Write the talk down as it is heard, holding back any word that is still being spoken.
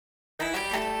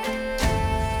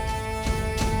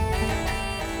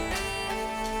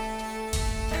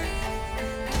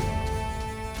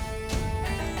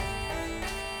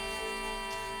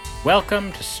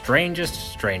Welcome to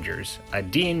Strangest Strangers, a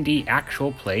D&D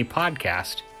actual play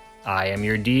podcast. I am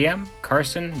your DM,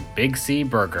 Carson Big C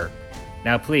Burger.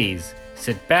 Now please,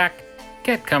 sit back,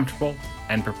 get comfortable,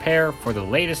 and prepare for the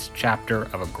latest chapter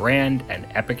of a grand and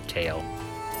epic tale.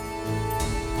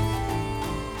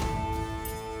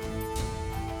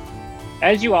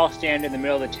 As you all stand in the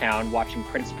middle of the town watching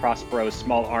Prince Prospero's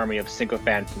small army of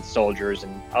sycophants and soldiers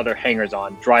and other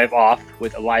hangers-on drive off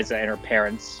with Eliza and her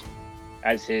parents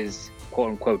as his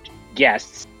quote-unquote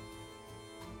guests,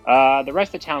 the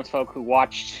rest of the townsfolk who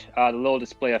watched the little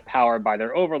display of power by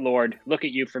their overlord look at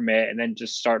you for a minute and then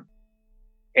just start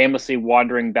aimlessly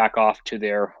wandering back off to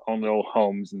their own little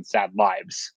homes and sad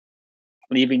lives,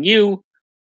 leaving you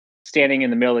standing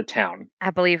in the middle of the town. I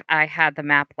believe I had the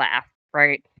map last,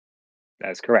 right?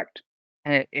 That is correct.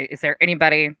 And is there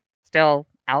anybody still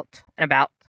out and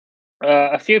about?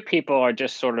 A few people are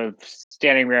just sort of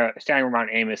standing around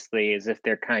aimlessly, as if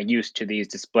they're kind of used to these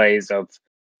displays of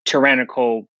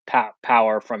tyrannical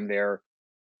power from their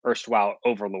erstwhile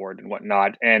overlord and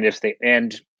whatnot. And as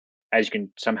you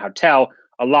can somehow tell,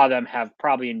 a lot of them have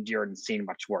probably endured and seen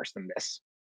much worse than this.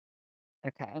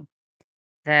 Okay.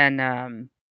 Then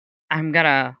I'm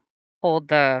gonna hold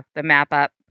the map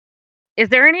up. Is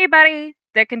there anybody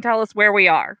that can tell us where we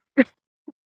are?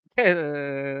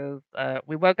 'Cause,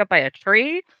 we woke up by a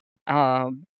tree,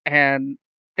 and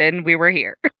then we were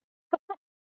here.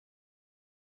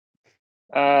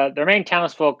 The main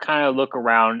townsfolk kind of look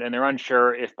around and they're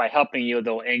unsure if by helping you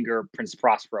they'll anger Prince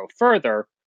Prospero further,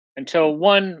 until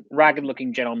one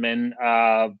ragged-looking gentleman,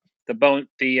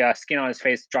 the skin on his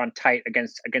face drawn tight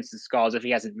against his skull, as if he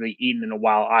hasn't really eaten in a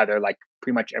while either, like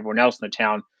pretty much everyone else in the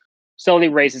town, slowly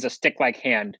raises a stick-like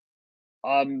hand.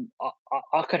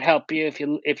 I could help you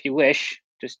if you wish.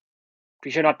 Just be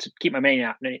sure not to keep my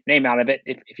name out of it,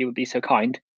 if you would be so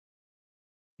kind.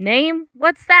 Name?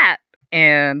 What's that?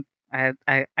 And I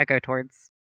go towards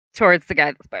the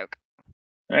guy that spoke.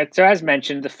 All right. So as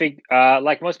mentioned,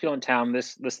 like most people in town,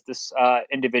 this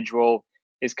individual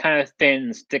is kind of thin,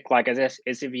 and stick-like, as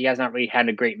if he has not really had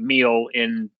a great meal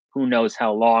in who knows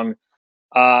how long.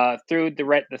 Through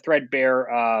the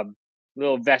threadbare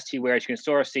little vest he wears, you can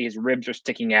sort of see his ribs are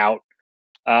sticking out.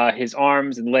 His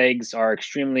arms and legs are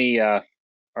extremely are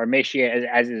emaciated,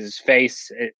 as is his face,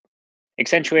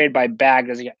 accentuated by bags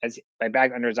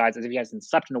under his eyes, as if he hasn't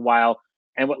slept in a while.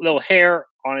 And what little hair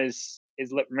on his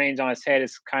lip remains on his head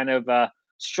is kind of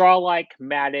straw-like,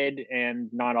 matted,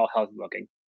 and not all healthy looking.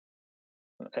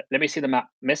 Let me see the map,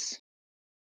 miss.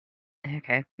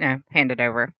 Okay, yeah, hand it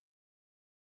over.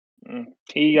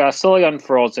 He slowly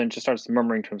unfurls and just starts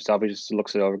murmuring to himself. He just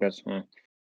looks it over, goes, "Hmm."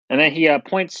 And then he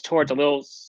points towards a little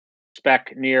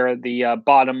speck near the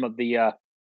bottom of the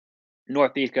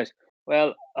northeast. Goes,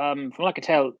 "Well, from what I can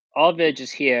tell, our village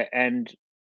is here, and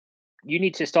you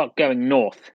need to start going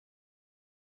north."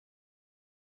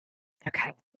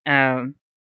 Okay.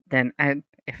 Then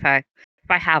if I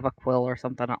have a quill or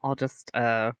something, I'll just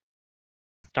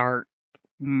start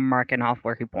marking off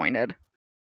where he pointed.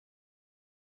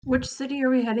 Which city are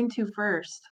we heading to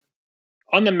first?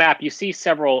 On the map, you see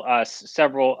several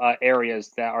areas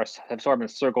that have sort of been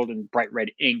circled in bright red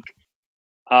ink,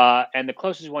 and the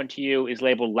closest one to you is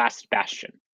labeled Last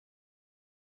Bastion.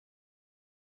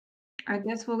 I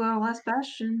guess we'll go to Last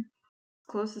Bastion.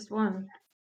 Closest one.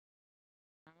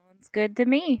 Sounds good to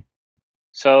me.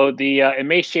 So the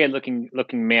emaciated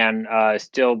looking man is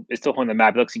still holding the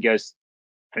map. He looks and goes,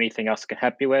 "Anything else I can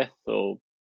help you with?" So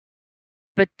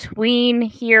Between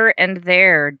here and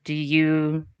there, do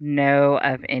you know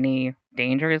of any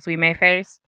dangers we may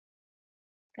face?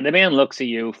 the man looks at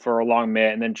you for a long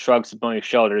minute and then shrugs upon his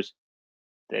shoulders.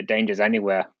 "There are dangers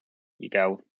anywhere you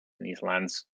go in these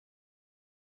lands."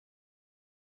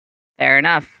 Fair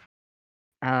enough.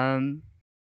 Um,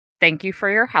 Thank you for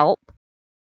your help.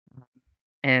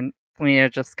 And Selena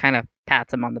just kind of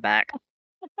pats him on the back.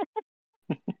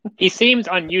 He seems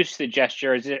unused to the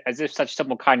gesture, as if such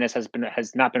simple kindness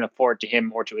has not been afforded to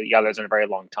him or to the others in a very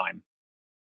long time.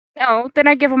 No, then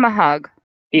I give him a hug.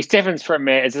 He stiffens for a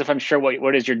minute, as if unsure what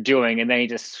it is you're doing, and then he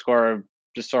just sort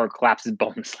of collapses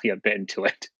bonelessly a bit into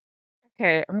it.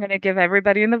 Okay, I'm gonna give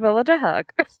everybody in the village a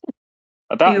hug.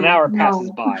 About an Ew, hour no.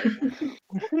 passes by.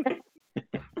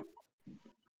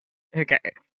 Okay.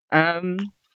 Um,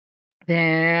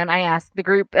 then I ask the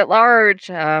group at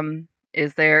large,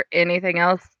 is there anything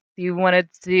else you want to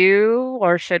do,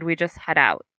 or should we just head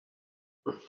out?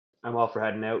 I'm all for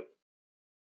heading out.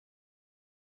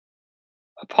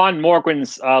 Upon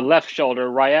Morgwin's left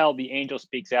shoulder, Rael the angel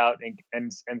speaks out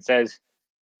and says,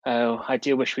 "Oh, I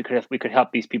do wish we could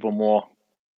help these people more."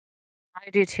 I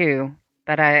do too,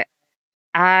 but I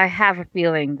I have a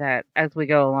feeling that as we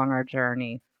go along our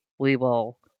journey, we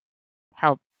will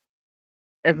help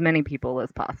as many people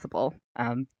as possible.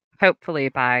 Hopefully,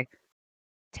 by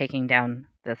taking down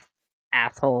this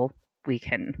asshole, we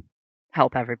can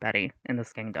help everybody in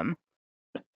this kingdom.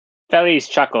 Felice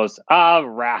chuckles. Ah,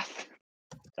 wrath.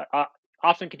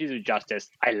 Often confused with justice.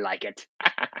 I like it.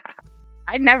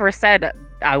 I never said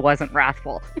I wasn't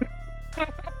wrathful.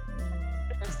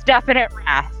 There's definite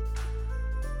wrath.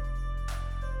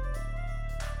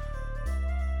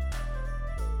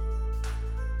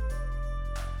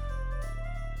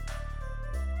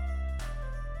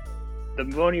 The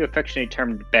woman you affectionately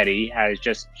termed Betty has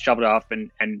just shoved off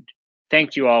and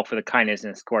thanked you all for the kindness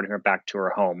and escorting her back to her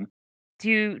home.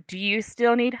 Do you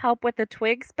still need help with the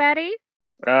twigs, Betty?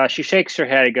 She shakes her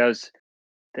head and goes,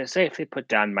 "They're safely put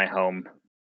down in my home.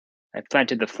 I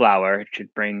planted the flower. It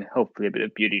should bring, hopefully, a bit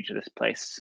of beauty to this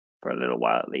place. For a little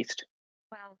while, at least."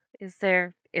 Well, is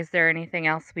there anything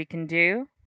else we can do?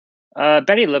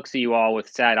 Betty looks at you all with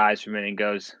sad eyes for a minute and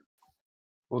goes,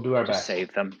 We'll do our "Just best.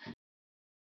 save them.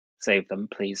 Save them,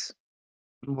 please."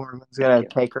 Mormon's Thank gonna you.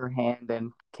 take her hand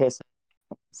and kiss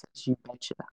it. Says, "You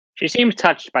betcha." She seems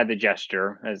touched by the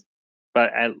gesture,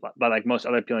 but like most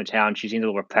other people in town, she seems a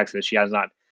little perplexed that she has not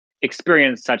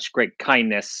experienced such great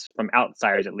kindness from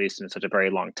outsiders, at least in such a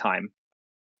very long time.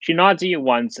 She nods at you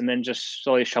once and then just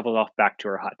slowly shuffles off back to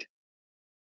her hut.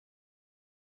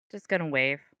 Just gonna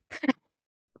wave.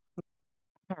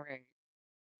 All right.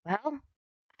 Well,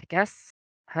 I guess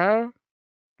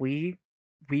we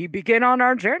begin on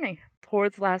our journey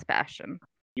towards Last Bastion.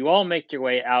 You all make your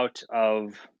way out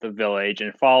of the village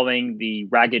and following the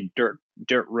ragged dirt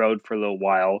road for a little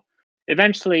while.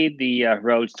 Eventually, the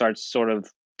road starts sort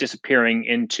of disappearing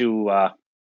into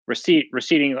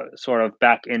receding sort of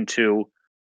back into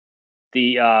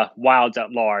the wilds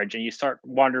at large, and you start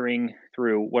wandering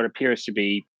through what appears to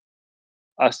be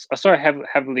a sort of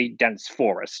heavily dense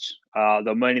forest.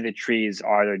 Though many of the trees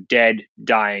are either dead,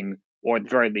 dying, or at the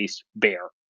very least bare.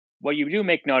 What you do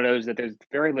make note of is that there's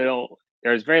very little,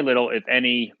 if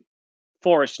any,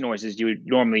 forest noises you would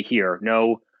normally hear.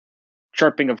 No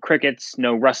chirping of crickets,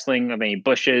 no rustling of any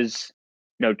bushes,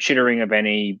 no chittering of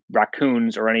any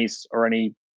raccoons or any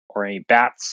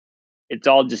bats. It's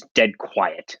all just dead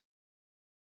quiet.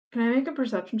 Can I make a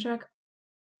perception check?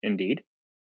 Indeed.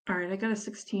 All right, I got a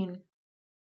 16.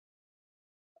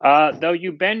 Though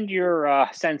you bend your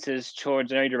senses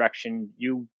towards any direction,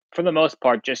 you, for the most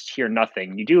part, just hear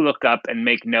nothing. You do look up and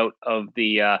make note of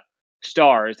the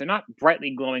stars. They're not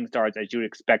brightly glowing stars as you would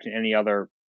expect in any other,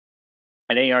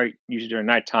 usually during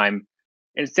nighttime.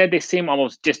 Instead, they seem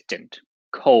almost distant,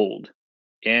 cold,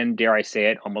 and dare I say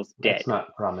it, almost dead. That's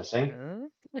not promising.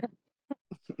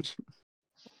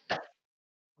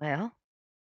 Well,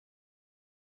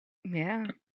 yeah,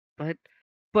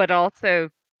 but also,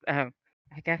 I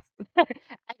guess can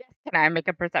I make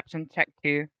a perception check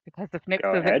too? Because if Nix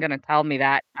Go isn't ahead. gonna tell me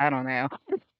that, I don't know.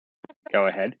 Go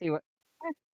ahead. See what?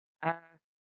 Uh,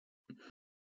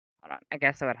 hold on. I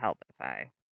guess it would help if I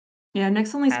Yeah,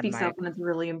 Nyx only had speaks my. up when it's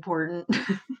really important.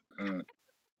 Mm.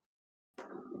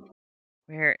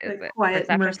 Where is The it? quiet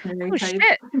Perception. mercenary Oh type.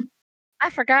 shit! I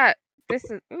forgot. This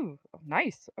is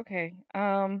nice. Okay.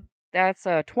 That's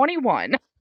 21.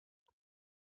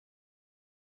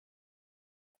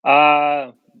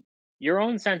 Your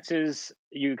own senses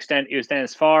you extend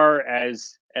as far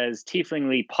as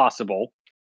tieflingly possible,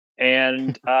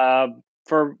 and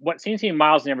for what seems to be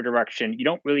miles in every direction, you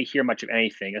don't really hear much of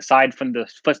anything aside from the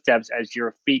footsteps as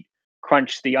your feet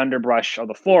crunch the underbrush of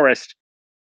the forest.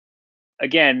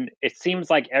 Again, it seems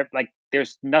like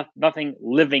there's nothing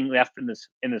living left in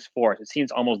this forest. It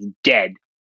seems almost dead.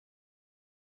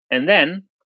 And then,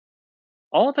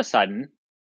 all of a sudden,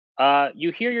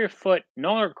 you hear your foot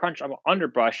no longer crunch on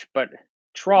underbrush, but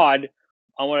trod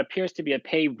on what appears to be a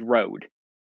paved road.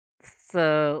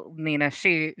 So Nina,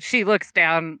 she looks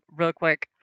down real quick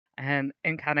and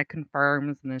kind of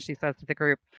confirms, and then she says to the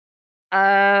group,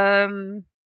 I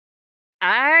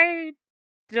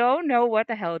don't know what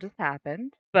the hell just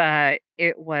happened, but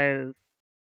it was,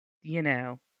 you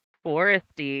know,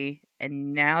 foresty,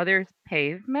 and now there's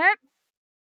pavement.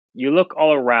 You look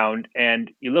all around,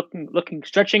 and you looking,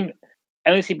 stretching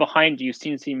endlessly behind you. You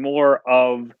seem to see more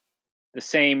of the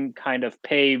same kind of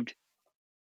paved,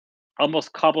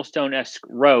 almost cobblestone-esque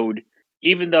road.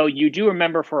 Even though you do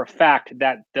remember for a fact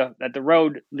that the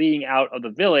road leading out of the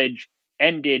village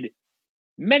ended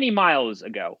many miles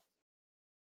ago.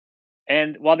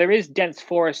 And while there is dense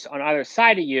forest on either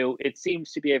side of you, it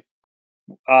seems to be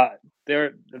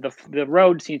the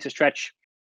road seems to stretch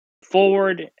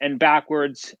forward and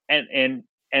backwards and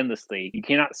endlessly. You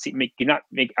cannot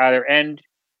make either end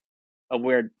of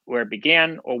where it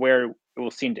began or where it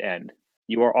will seem to end.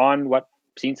 You are on what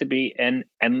seems to be an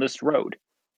endless road.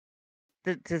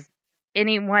 Does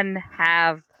anyone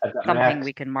have I've got my something axe.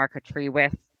 we can mark a tree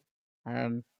with?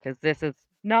 Because this is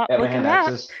not Got my looking hand up.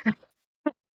 axes.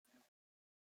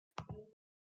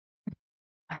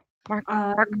 Mark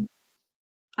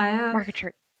I have a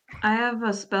tree. I have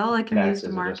a spell I can Hand use to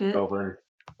axes. I mark just it. go over and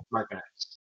mark an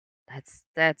axe.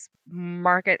 That's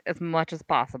mark it as much as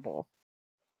possible.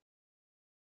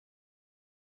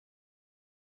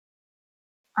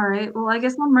 All right. Well, I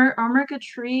guess I'll mark a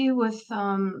tree with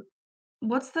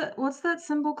what's that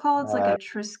symbol called? It's like a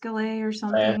triskele or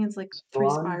something. It's like 3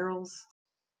 triathlon? spirals.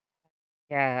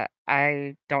 Yeah,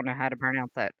 I don't know how to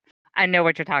pronounce it. I know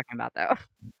what you're talking about though.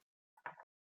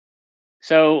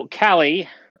 So, Callie,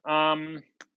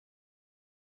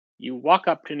 you walk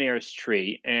up to nearest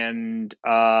tree, and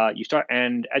as you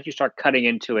start cutting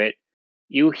into it,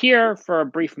 you hear for a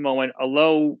brief moment a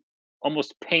low,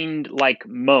 almost pained-like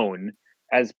moan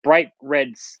as what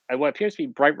appears to be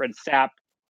bright red sap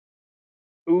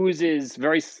oozes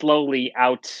very slowly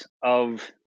out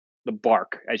of the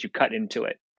bark as you cut into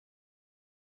it.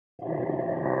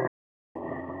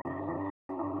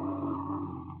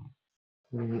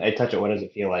 I touch it. What does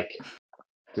it feel like?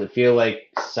 Does it feel like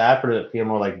sap, or does it feel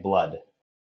more like blood?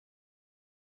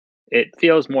 It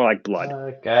feels more like blood.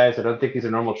 Guys, I don't think these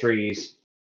are normal trees.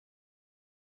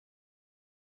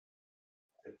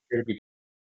 Appear to be-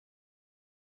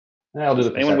 I'll do the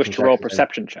Does anyone wish perception to roll a check, 'cause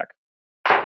perception check?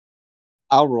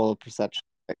 I'll roll a perception.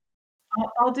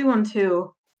 I'll do one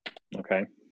too. Okay.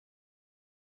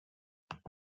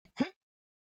 I-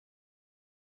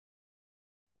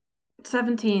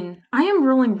 17. I am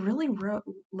rolling really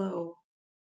low.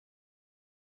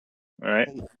 All right.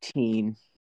 18.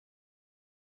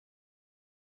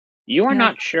 You are Yeah.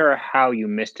 not sure how you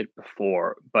missed it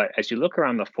before, but as you look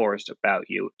around the forest about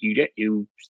you, you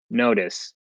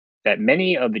notice that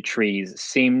many of the trees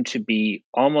seem to be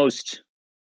almost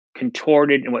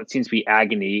contorted in what seems to be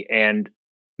agony, and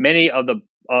many of the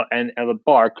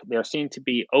bark, there seem to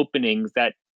be openings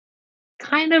that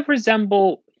kind of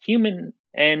resemble human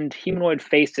and humanoid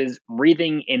faces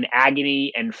breathing in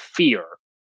agony and fear.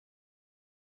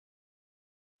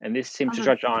 And this seems to Sounds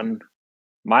like- stretch on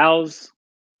miles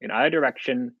in either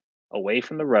direction away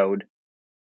from the road,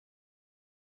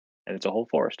 and it's a whole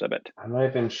forest of it. I'm not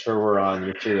even sure we're on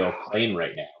material plane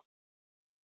right now.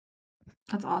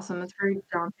 That's awesome. It's very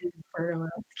daunting for a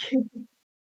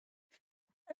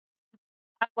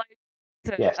I'd like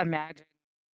to Yes. imagine.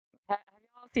 Have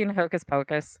y'all seen Hocus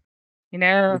Pocus? You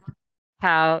know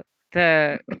how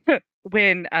the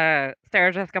when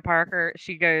Sarah Jessica Parker,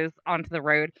 she goes onto the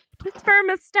road, please firm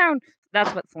Miss Stone.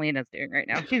 That's what Selena's doing right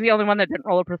now. She's the only one that didn't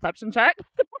roll a perception check.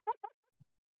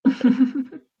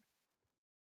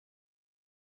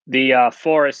 The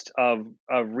forest of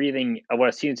wreathing, of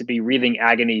what seems to be wreathing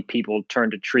agony, people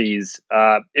turn to trees.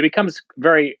 It becomes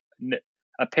very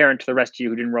apparent to the rest of you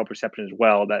who didn't roll perception as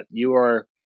well that you are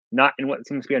not in what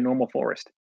seems to be a normal forest.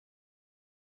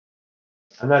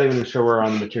 I'm not even sure we're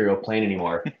on the material plane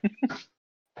anymore.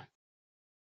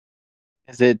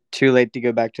 Is it too late to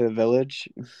go back to the village?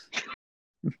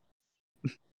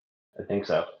 I think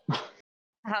so.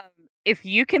 If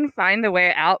you can find the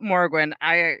way out, Morgwin,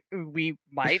 we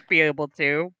might be able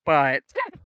to, but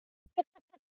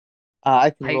I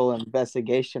can roll an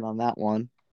investigation on that one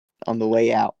on the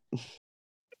way out.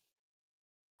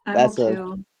 I That's will a-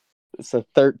 too. It's a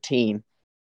 13.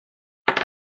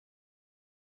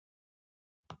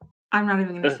 I'm not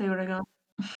even gonna say what I got.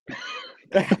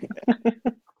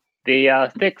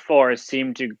 The thick forest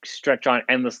seemed to stretch on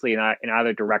endlessly in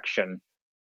either direction,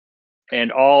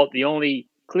 and the only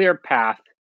clear path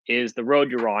is the road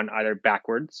you're on, either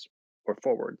backwards or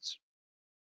forwards.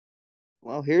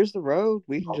 Well, here's the road.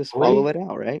 We can just Hopefully. follow it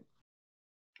out, right?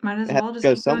 Might as It has well to just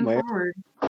go keep somewhere. going forward.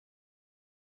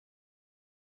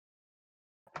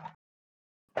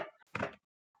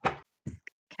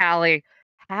 Callie,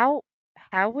 how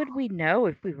would we know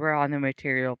if we were on the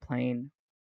material plane?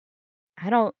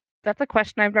 That's a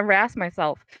question I've never asked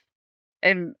myself.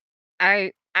 And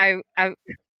I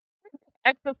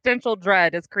existential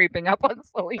dread is creeping up on I've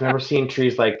Selena. never seen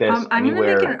trees like this I'm gonna make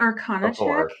anywhere an Arcana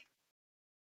before.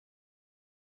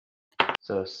 check.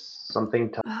 So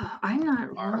something I'm not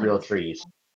aren't rolling real this. trees.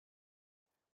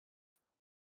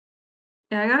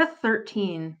 Yeah, I got a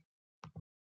 13.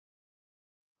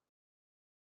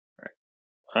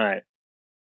 All right.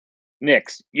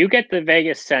 Nix, you get the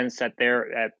vaguest sense that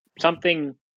that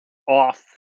something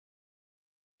off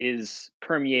is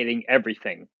permeating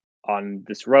everything on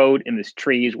this road, in this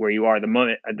trees where you are at the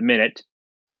minute.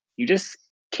 You just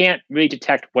can't really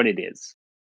detect what it is.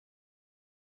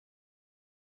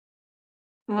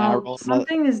 I Well, roll another.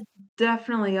 something is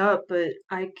definitely up, but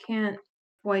I can't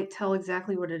quite tell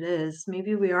exactly what it is.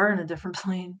 Maybe we are in a different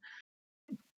plane.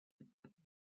 Can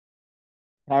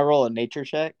I roll a nature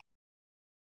check?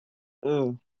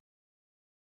 Ooh.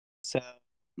 So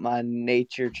my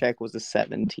nature check was a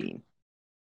 17.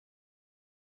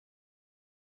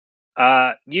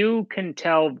 You can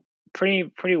tell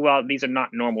pretty well these are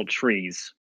not normal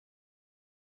trees.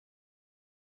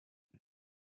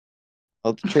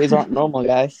 Well, the trees aren't normal,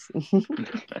 guys.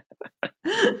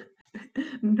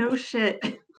 No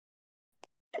shit.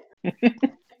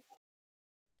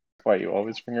 Why you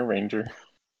always bring a ranger?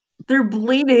 They're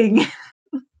bleeding.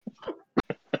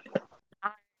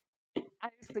 I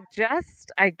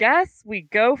suggest, I guess, we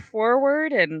go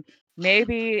forward and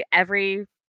maybe every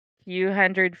few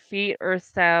hundred feet or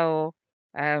so,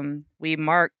 we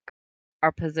mark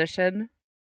our position,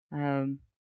 um,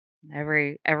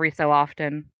 every so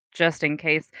often, just in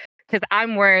case. Because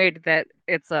I'm worried that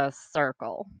it's a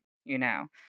circle, you know.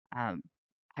 Um,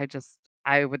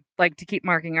 I would like to keep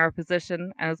marking our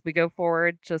position as we go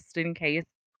forward, just in case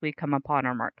we come upon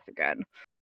our marks again.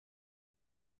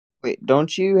 Wait,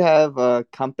 don't you have a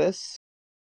compass?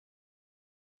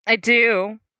 I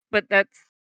do, but that's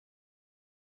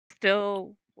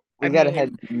still. We I gotta mean,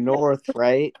 head north,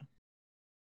 right?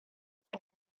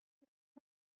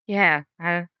 yeah.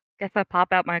 I guess I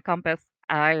pop out my compass.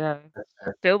 I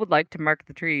still would like to mark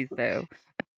the trees, though.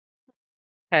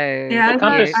 Yeah, The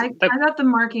compass. I got the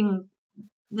marking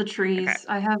the Okay. trees.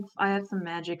 I have some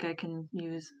magic I can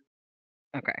use.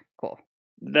 Okay. Cool.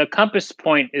 The compass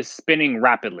point is spinning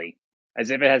rapidly, as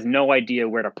if it has no idea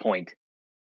where to point.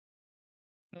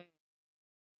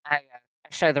 I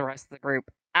show the rest of the group.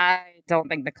 I don't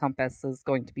think the compass is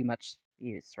going to be much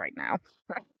use right now.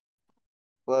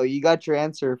 Well, you got your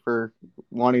answer for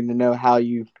wanting to know how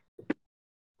you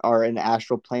are in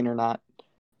astral plane or not.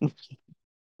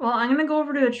 Well, I'm gonna go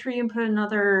over to a tree and put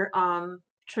another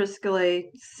Triskele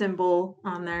symbol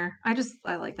on there. I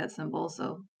like that symbol,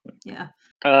 so yeah.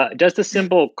 Does the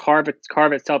symbol carve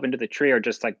itself into the tree, or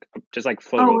just like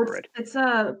float over it? It's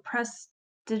a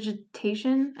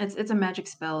prestidigitation. It's a magic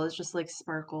spell. It's just like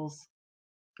sparkles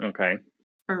Okay.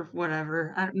 or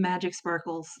whatever. Magic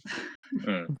sparkles.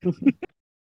 Mm.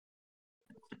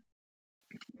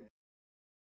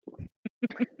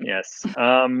 Yes.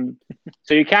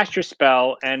 So you cast your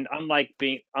spell, and unlike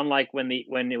when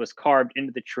it was carved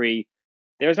into the tree,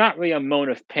 there's not really a moan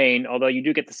of pain. Although you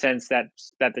do get the sense that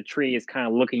the tree is kind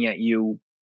of looking at you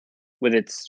with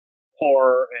its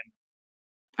horror. And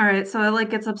All right, so it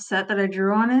gets upset that I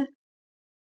drew on it.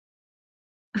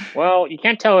 well, you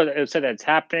can't tell if it said that it's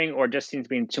happening, or just seems to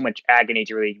be in too much agony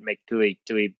to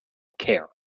really care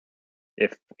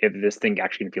if this thing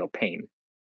actually can feel pain.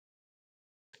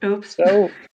 Oops.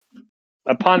 So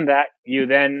upon that, you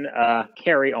then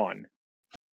carry on.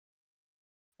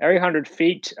 Every 100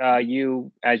 feet, as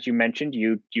you mentioned,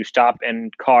 you stop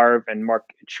and carve and mark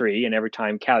a tree, and every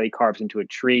time Callie carves into a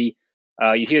tree,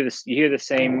 you hear the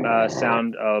same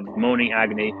sound of moaning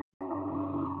agony,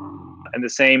 and the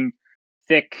same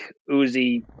thick,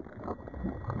 oozy,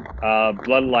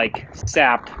 blood-like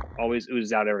sap always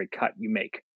oozes out every cut you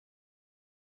make.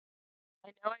 I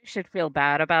know I should feel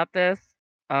bad about this,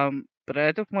 but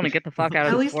I just want to get the fuck out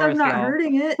of At this least I'm forest, not y'all.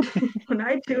 hurting it when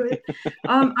I do it.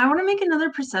 I want to make another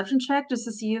perception check just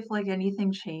to see if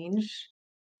anything changed.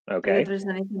 Okay. If there's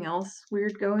anything else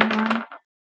weird going on.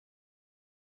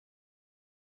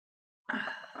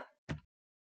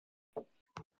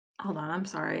 Hold on, I'm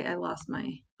sorry. I lost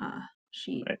my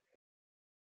sheet. Right.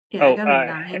 Yeah, I got a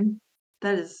 9.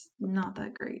 That is not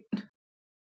that great.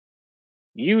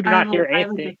 You do not hear I have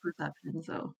a anything. good perception,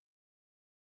 so.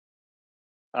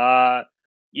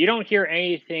 You don't hear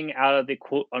anything out of the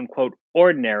quote unquote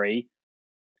ordinary.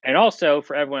 And also,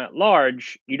 for everyone at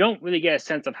large, you don't really get a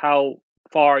sense of how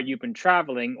far you've been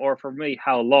traveling or for really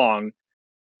how long.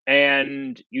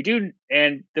 And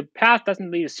the path doesn't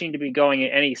really seem to be going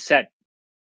in any set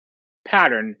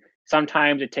pattern.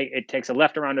 Sometimes it takes a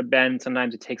left around a bend,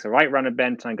 sometimes it takes a right around a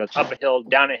bend, sometimes it goes up a hill,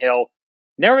 down a hill.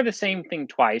 Never the same thing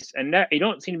twice, and you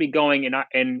don't seem to be going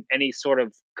in any sort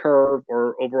of curve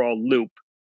or overall loop.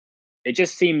 It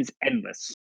just seems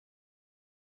endless.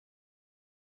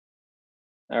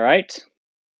 All right.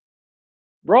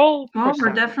 Roll. Well, we're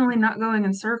perception. definitely not going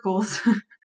in circles.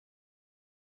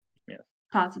 Yeah.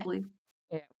 Possibly.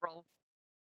 Yeah, roll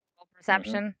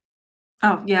perception.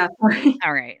 Oh, yeah, sorry.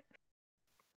 All right.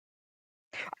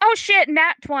 Oh shit!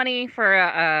 Nat 20 for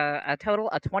a total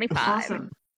of 25.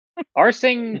 Awesome.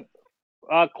 Arsing,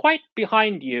 quite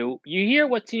behind you, you hear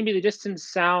what seem to be the distant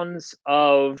sounds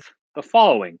of the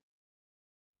following: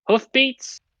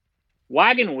 hoofbeats,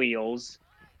 wagon wheels,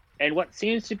 and what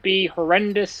seems to be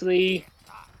horrendously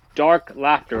dark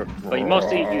laughter. But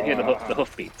mostly you hear the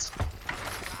hoofbeats.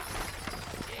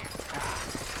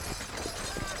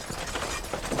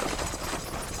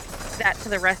 That to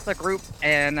the rest of the group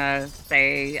and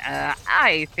say,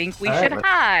 I think we All right, should let's-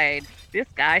 hide. This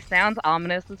guy sounds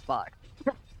ominous as fuck.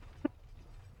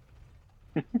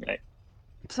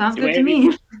 Sounds Do good to any of me.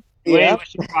 you- Do any Yeah. of us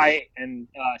should try and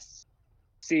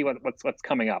see what's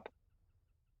coming up?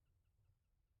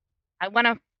 I want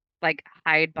to like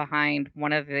hide behind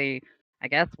one of the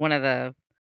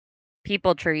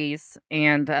people trees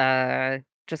and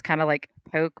just kind of like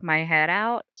poke my head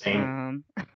out. Same.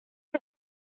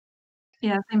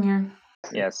 Yeah, same here.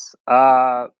 Yes.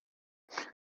 All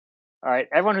right.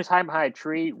 Everyone who's hiding behind a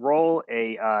tree, roll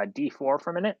a d4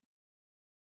 for a minute.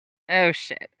 Oh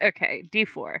shit. Okay,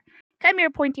 D4. Come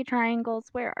here, pointy triangles.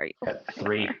 Where are you? Got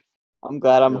 3. I'm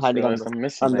glad I'm Just hiding on realized I'm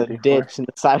missing the my D4. ditch in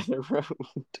the side of the road.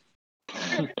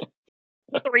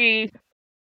 3.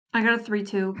 I got a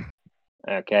 3-2.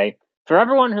 Okay. For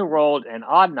everyone who rolled an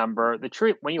odd number, the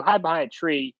tree when you hide behind a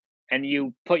tree and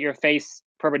you put your face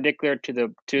perpendicular to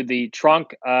the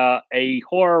trunk, a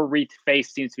horror wreathed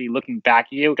face seems to be looking back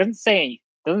at you. It doesn't seem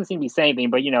to be saying anything,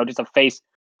 but just a face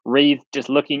wreathed, just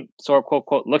looking, sort of quote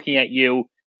quote, looking at you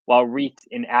while wreathed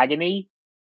in agony.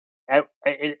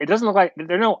 It doesn't look like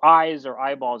there are no eyes or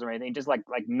eyeballs or anything, just like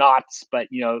knots, but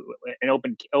an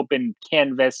open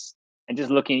canvas, and just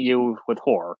looking at you with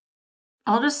horror.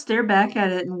 I'll just stare back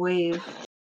at it and wave.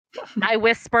 I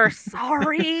whisper,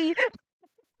 sorry.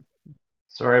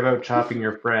 Sorry about chopping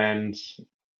your friends.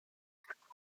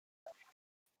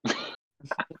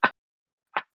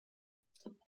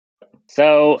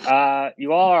 So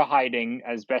you all are hiding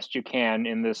as best you can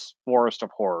in this forest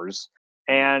of horrors,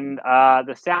 and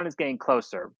the sound is getting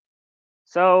closer.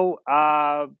 So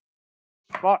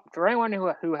for anyone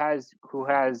who has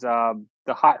the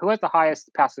highest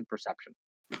passive perception,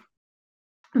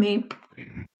 Me,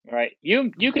 all right,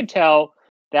 you can tell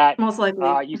that most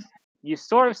likely. you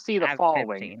sort of see the I have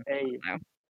following: 15. So.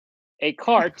 a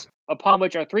cart upon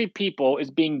which are 3 people is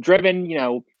being driven,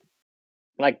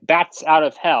 like bats out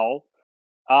of hell,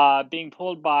 being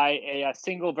pulled by a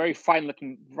single, very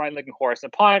fine-looking horse.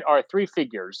 Upon it are 3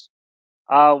 figures.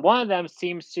 One of them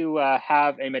seems to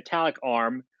have a metallic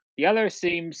arm. The other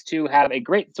seems to have a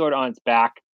great sword on its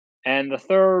back, and the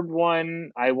third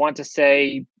one, I want to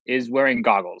say, is wearing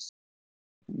goggles.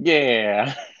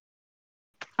 Yeah.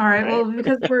 All right. Right. Well,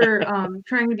 because we're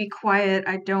trying to be quiet,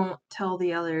 I don't tell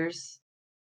the others,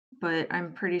 but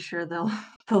I'm pretty sure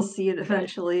they'll see it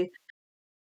eventually.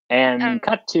 And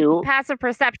cut to Passive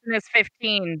perception is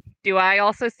 15. Do I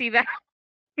also see that?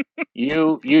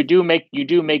 you do make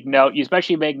note. You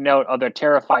especially make note of their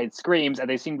terrified screams, and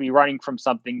they seem to be running from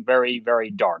something very,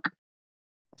 very dark.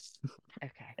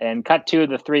 Okay. And cut to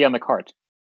the 3 on the cart.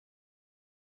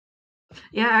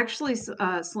 Yeah, actually,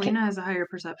 Selena has a higher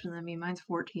perception than me. Mine's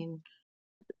 14.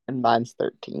 And mine's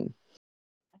 13.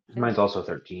 Mine's also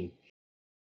 13.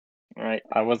 All right.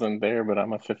 I wasn't there, but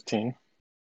I'm a 15.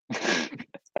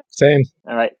 Same.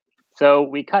 All right. So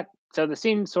we cut. So the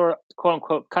scene sort of quote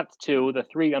unquote cuts to the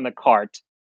 3 on the cart,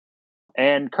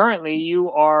 and currently you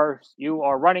are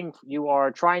running. You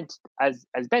are trying to, as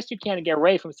best you can, to get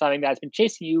away from something that's been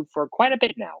chasing you for quite a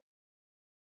bit now.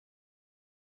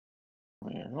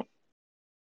 Yeah.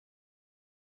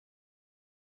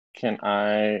 Can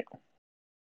I?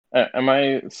 Am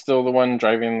I still the one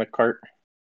driving the cart?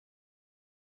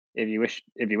 If you wish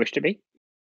to be.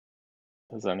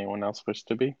 Does anyone else wish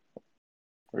to be?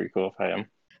 Or are you cool if I am?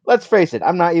 Let's face it,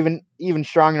 I'm not even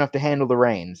strong enough to handle the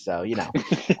reins, so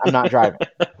I'm not driving.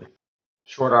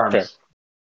 Short arms. Fair.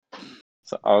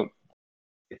 So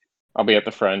I'll be at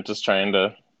the front, just trying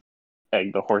to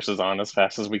egg the horses on as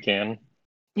fast as we can.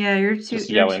 Yeah, you're too. Just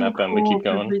you're yelling too at them to cool keep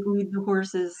going. lead the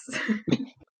horses.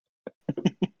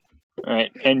 All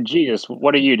right. And Jesus,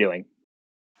 what are you doing?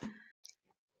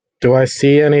 Do I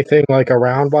see anything like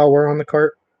around while we're on the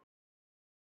cart?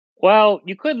 Well,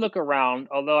 you could look around,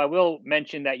 although I will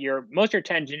mention that most of your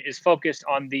attention is focused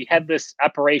on the headless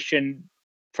apparition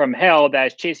from hell that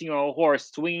is chasing you on a horse,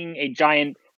 swinging a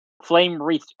giant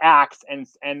flame-wreathed axe and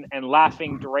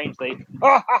laughing derangedly,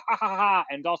 ah, ha, ha, ha, ha,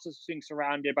 and also being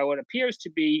surrounded by what appears to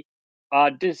be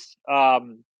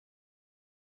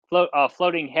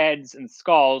floating heads and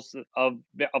skulls of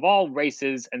all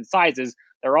races and sizes.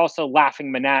 They're also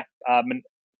laughing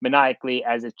maniacally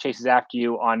as it chases after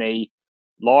you on a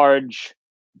large,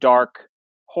 dark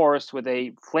horse with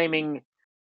a flaming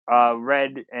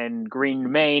red and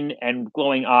green mane and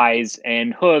glowing eyes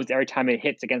and hooves every time it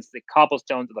hits against the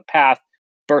cobblestones of the path,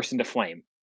 bursts into flame.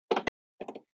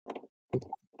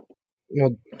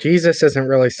 Well, Jesus isn't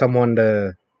really someone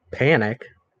to panic.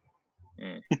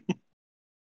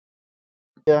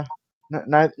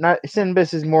 Not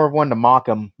Sinbis is more of one to mock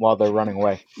them while they're running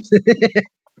away.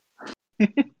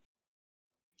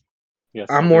 Yes,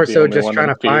 I'm you're more the so only just one trying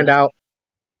in to find fear. out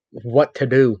what to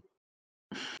do.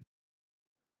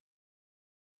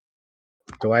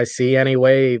 Do I see any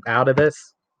way out of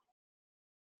this?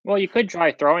 Well, you could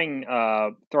try throwing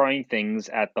things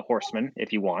at the horseman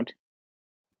if you want.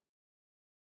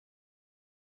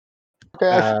 Okay,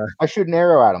 Uh, I shoot an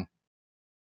arrow at him.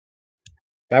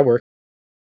 That works.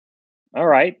 All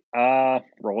right.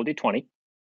 Roll a d20.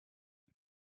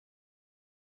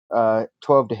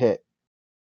 12 to hit.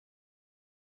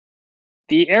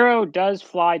 The arrow does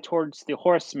fly towards the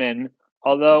horseman,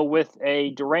 although with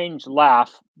a deranged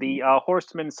laugh, the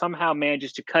horseman somehow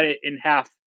manages to cut it in half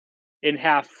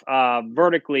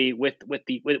vertically with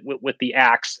the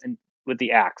axe and with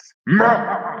the axe.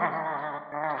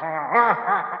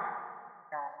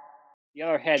 The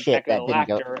other heads Shit, echo that the didn't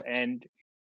go. laughter,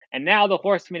 and now the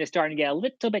horseman is starting to get a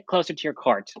little bit closer to your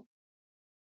cart.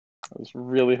 I was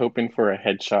really hoping for a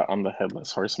headshot on the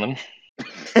headless horseman.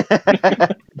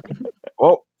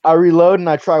 Well, I reload and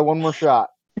I try one more shot.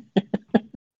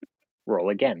 Roll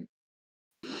again.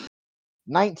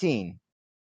 19.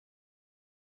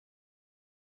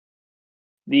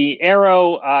 The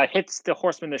arrow hits the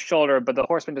horseman in the shoulder, but the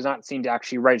horseman does not seem to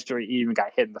actually register he even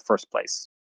got hit in the first place.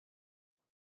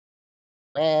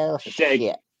 Well, Instead,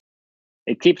 shit.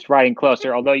 it keeps riding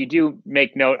closer, although you do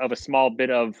make note of a small bit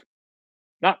of,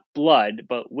 not blood,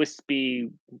 but wispy,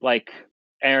 like,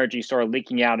 energy sort of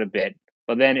leaking out a bit,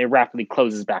 but then it rapidly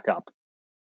closes back up.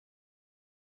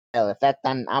 Well, if that's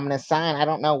an ominous sign, I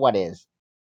don't know what is.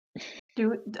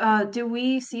 Do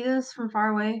we see this from far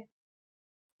away?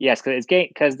 Yes, because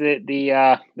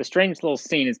the strange little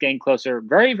scene is getting closer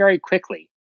very, very quickly.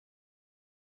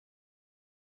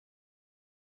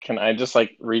 Can I just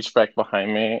like reach back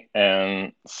behind me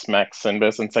and smack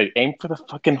Sinbis and say, "Aim for the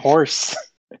fucking horse"?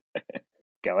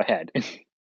 Go ahead.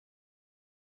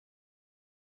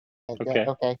 Okay.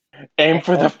 Okay. Aim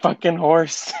for the fucking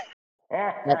horse.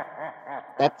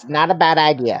 That's not a bad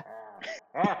idea.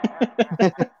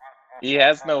 He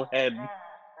has no head.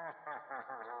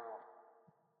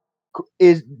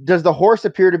 Does the horse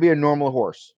appear to be a normal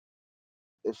horse?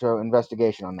 So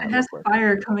investigation on that It real has quick.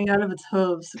 fire coming out of its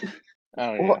hooves.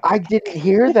 Oh yeah. Well, I didn't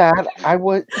hear that. I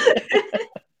was.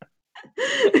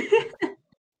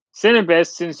 Cinnabis,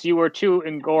 since you were too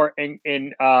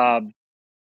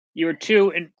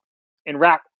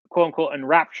quote unquote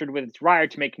enraptured with its rider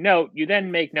to make note, you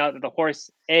then make note that the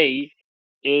horse A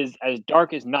is as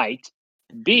dark as night,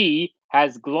 B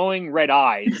has glowing red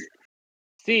eyes,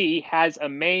 C has a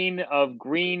mane of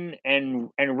green and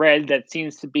red that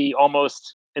seems to be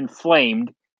almost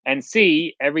inflamed, and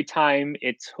D every time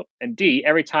its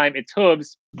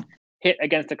hooves hit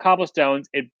against the cobblestones,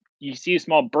 you see a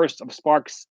small burst of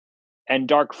sparks and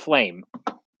dark flame.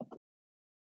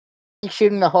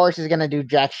 Shooting the horse is gonna do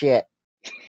jack shit.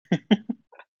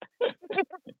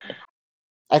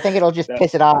 I think it'll just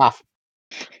piss it off.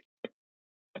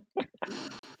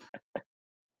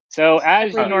 So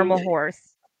as A you normal horse,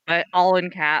 but all in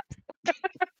caps.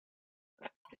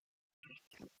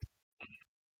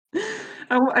 I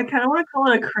kind of want to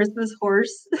call it a Christmas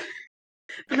horse,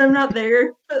 but I'm not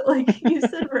there. But like you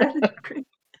said, red and green.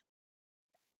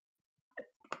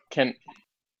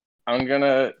 I'm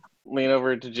gonna lean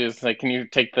over to Juice. Like, can you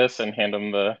take this and hand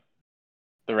him the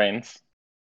reins?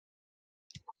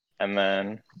 And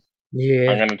then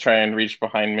Yeah. I'm gonna try and reach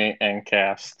behind me and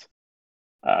cast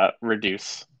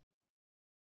reduce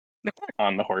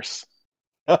on the horse.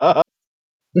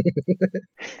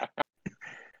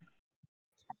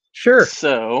 Sure.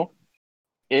 So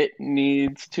it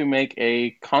needs to make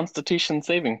a Constitution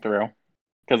saving throw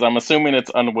because I'm assuming it's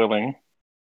unwilling.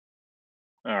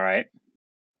 all right.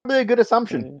 Probably a good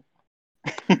assumption.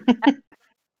 Be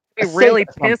A safe really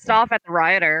assumption. pissed off at the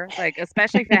rider, like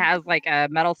especially if it has like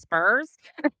metal spurs.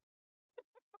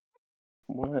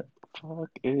 What the fuck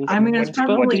is I mean, my it's What spell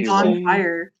probably do you on roll? DC?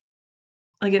 fire.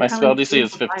 Like it My spell probably DC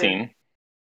is feels fire. 15.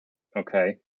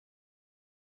 Okay.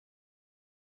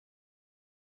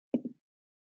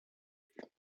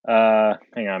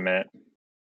 Hang on a minute.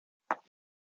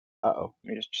 Uh-oh.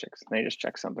 Let me just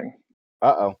check something.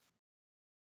 Uh-oh.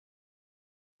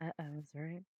 That's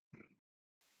right.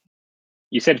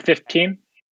 You said 15?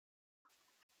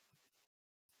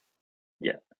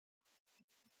 Yeah.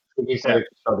 You said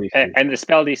spell DC. And the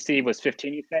spell DC was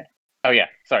 15, you said? Oh yeah,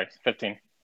 sorry, 15.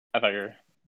 I thought you were.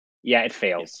 Yeah, it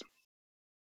fails.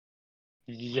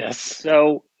 Yes.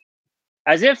 So,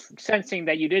 as if sensing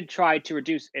that you did try to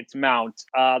reduce its mount,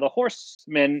 the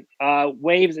horseman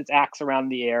waves its axe around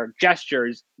the air,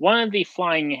 gestures. One of the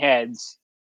flying heads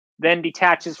then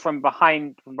detaches from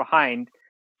behind,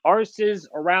 arses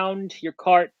around your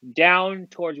cart down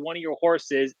towards one of your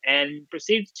horses, and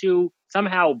proceeds to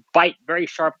somehow bite very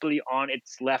sharply on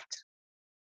its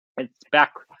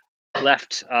back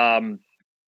left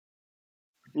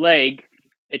leg.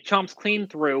 It chomps clean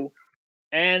through,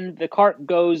 and the cart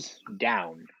goes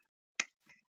down.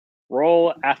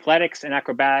 Roll athletics and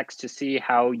acrobatics to see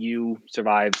how you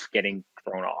survive getting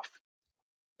thrown off.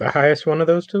 The highest one of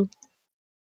those two?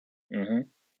 Mm-hmm.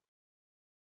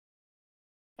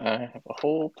 I have a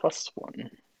whole +1.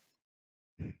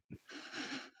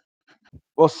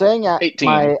 Well, saying 18.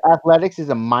 my athletics is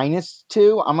a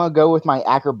 -2, I'm gonna go with my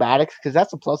acrobatics because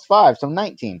that's a +5, so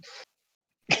 19.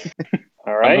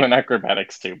 All I'm right. going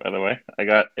acrobatics too, by the way. I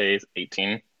got a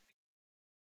 18.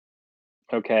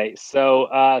 Okay. So,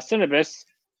 Cinnabis,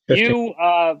 15. you.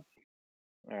 All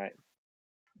right.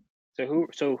 So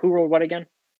who rolled what again?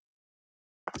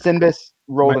 Sinbis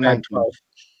rolled a My 19. 12.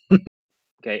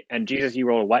 Okay. And Jesus, you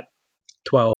rolled what?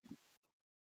 12.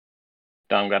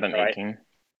 Dom got an All right. 18.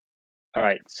 All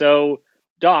right. So,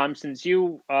 Dom, since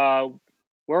you, where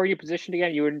were you positioned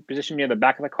again? You were in position near the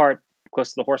back of the cart, close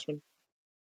to the horseman.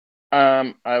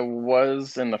 I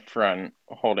was in the front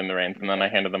holding the reins, and then I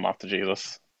handed them off to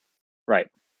Jesus. Right.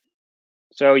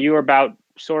 So you were about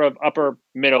sort of upper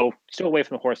middle, still away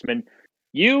from the horseman.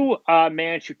 You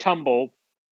manage to tumble,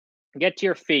 get to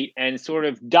your feet, and sort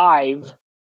of dive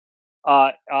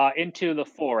into the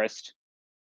forest.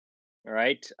 All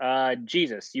right.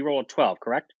 Jesus, you rolled 12,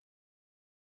 correct?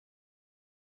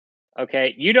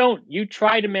 Okay. You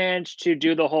try to manage to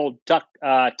do the whole tuck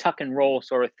and roll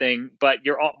sort of thing, but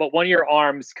one of your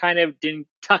arms kind of didn't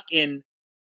tuck in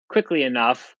quickly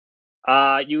enough.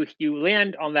 You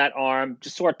land on that arm,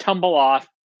 just sort of tumble off,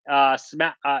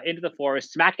 smack into the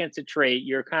forest, smack against a tree.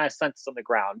 You're kind of sentenced on the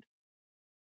ground.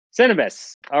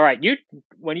 Cinnabis, all right.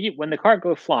 When the cart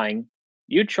goes flying,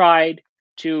 you tried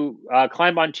to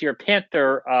climb onto your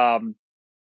panther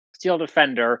steel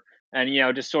defender, and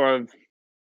just sort of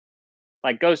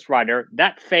like Ghost Rider.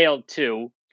 That failed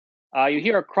too. You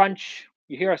hear a crunch.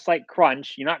 You hear a slight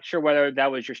crunch. You're not sure whether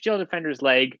that was your steel defender's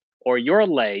leg or your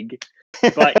leg,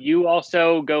 but you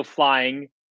also go flying.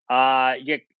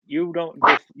 You don't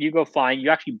go. You go flying. You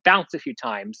actually bounce a few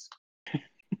times,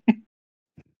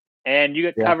 and you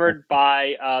get covered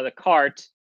by the cart,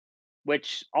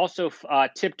 which also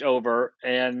tipped over,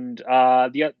 and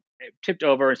tipped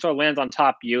over and sort of lands on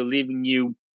top of you, leaving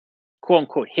you "quote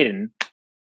unquote" hidden.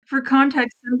 For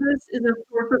context, Simbus is a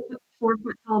 4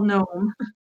 foot tall gnome.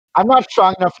 I'm not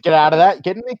strong enough to get out of that. You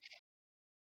kidding me?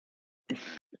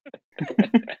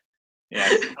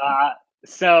 Yes.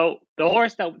 So the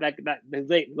horse that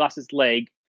lost his leg,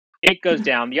 it goes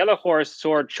down. The other horse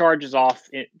sort of charges off.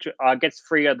 It gets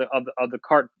free of the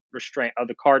cart restraint of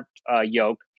the cart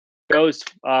yoke, goes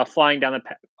flying down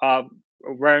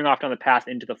running off down the path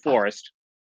into the forest.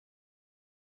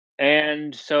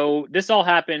 And so this all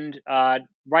happened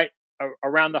right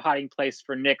around the hiding place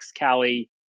for Nyx, Callie,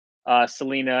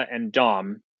 Selena, and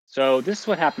Dom. So this is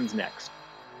what happens next.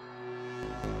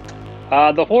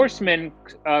 The horseman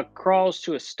crawls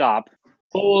to a stop,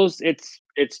 pulls its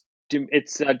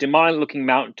demonic-looking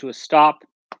mount to a stop,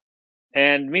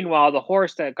 and meanwhile, the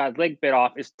horse that got his leg bit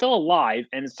off is still alive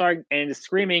and is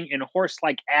screaming in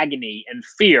horse-like agony and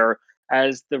fear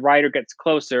as the rider gets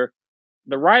closer.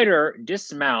 The rider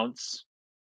dismounts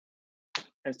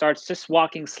and starts just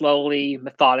walking slowly,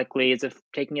 methodically, as if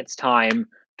taking its time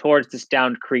towards this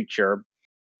downed creature,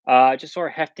 just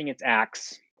sort of hefting its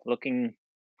axe, looking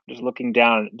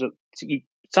down,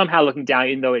 somehow looking down,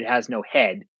 even though it has no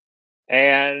head,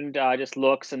 and just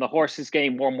looks. And the horse is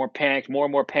getting more and more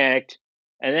panicked.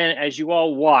 And then, as you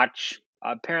all watch,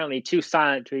 apparently too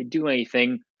silent to do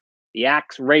anything, the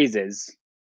axe raises.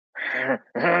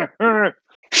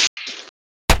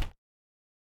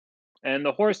 And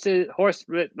the horse lets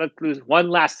loose one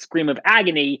last scream of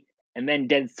agony, and then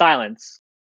dead silence.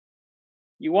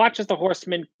 You watch as the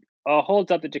horseman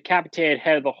holds up the decapitated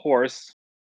head of the horse.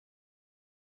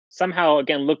 Somehow,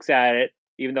 again, looks at it,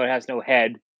 even though it has no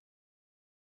head.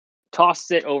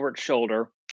 Tosses it over its shoulder.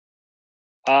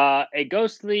 A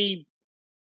ghostly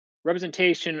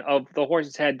representation of the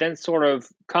horse's head then sort of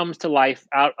comes to life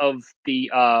out of the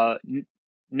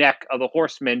neck of the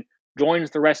horseman,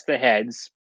 joins the rest of the heads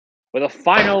with a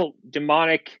final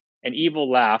demonic and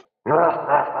evil laugh.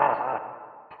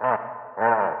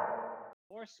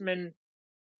 horseman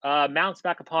mounts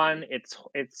back upon its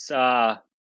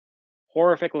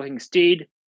horrific-looking steed,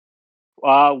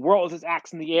 whirls his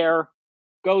axe in the air,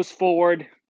 goes forward,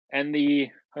 and the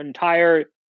entire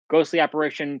ghostly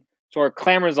apparition sort of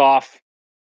clambers off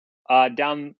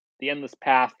down the endless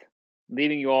path,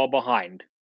 leaving you all behind.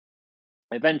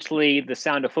 Eventually, the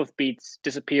sound of hoofbeats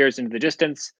disappears into the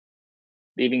distance,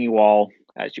 leaving you all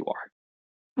as you are.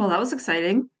 Well, that was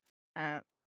exciting.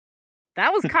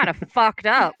 That was kind of fucked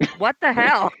up. What the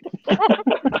hell?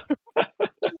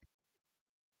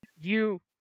 Do you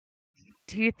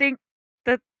think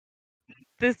that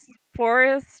this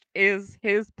forest is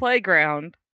his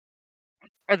playground?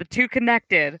 Are the two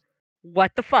connected?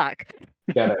 What the fuck?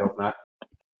 God, I hope not.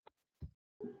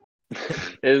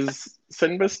 Is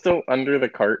Simba still under the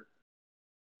cart?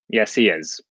 Yes, he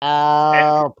is.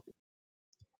 We'll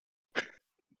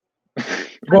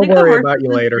I think the worry horse about is you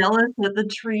just later. jealous that the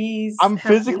trees. I'm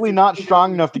have physically lizards not and strong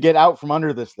goblins. enough to get out from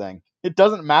under this thing. It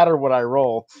doesn't matter what I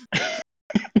roll. The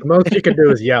most you could do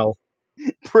is yell.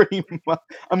 Pretty much.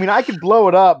 I mean, I could blow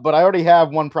it up, but I already have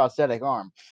one prosthetic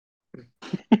arm.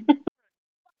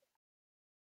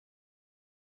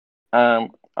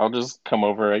 I'll just come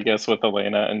over, I guess, with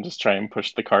Elena and just try and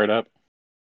push the cart up.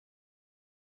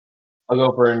 I'll go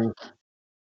over and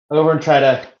try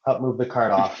to help move the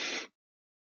cart off.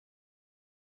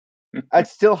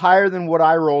 That's still higher than what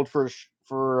I rolled for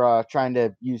trying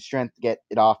to use strength to get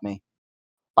it off me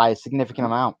by a significant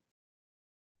amount.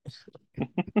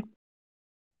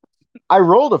 I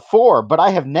rolled a 4, but I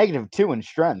have -2 in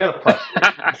strength. I got a plus,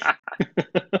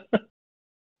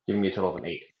 giving me a total of an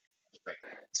 8.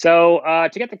 So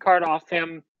to get the card off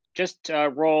him, just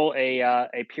roll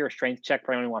a pure strength check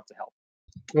for anyone who wants to help.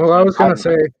 Well, I was gonna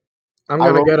say, I'm I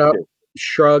gonna rolled get a up, 2.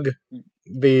 shrug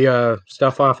the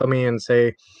stuff off of me, and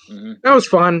say, Mhm. "That was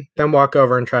fun." Then walk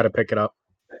over and try to pick it up.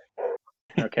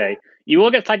 Okay. You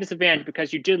will get slight disadvantage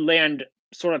because you did land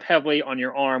sort of heavily on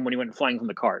your arm when you went flying from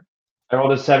the card. I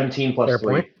rolled a 17 plus Fair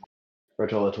 3 point. for a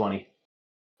total of 20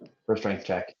 for a strength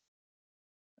check.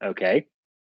 Okay.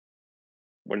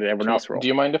 What did everyone else roll? Do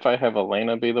you mind if I have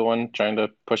Elena be the one trying to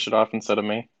push it off instead of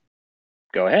me?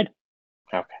 Go ahead.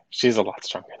 Okay. She's a lot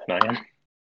stronger than I am.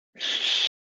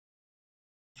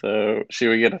 So she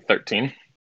would get a 13.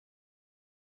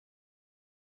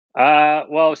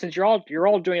 Well, since you're all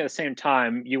doing it at the same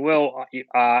time, you will,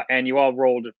 and you all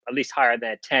rolled at least higher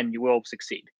than a 10. You will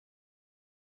succeed.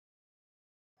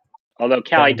 Although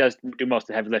Callie does do most of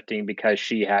the heavy lifting because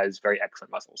she has very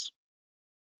excellent muscles.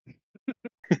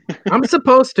 I'm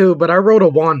supposed to, but I rolled a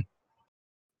 1.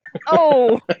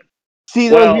 Oh, See,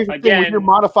 though, Well, here's the thing. With your again-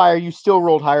 modifier, you still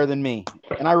rolled higher than me,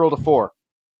 and I rolled a 4.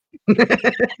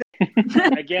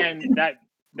 Again,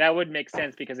 that would make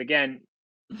sense because again,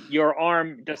 your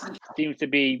arm just seems to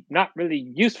be not really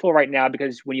useful right now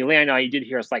because when you land on it, you did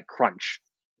hear a slight crunch.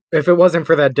 If it wasn't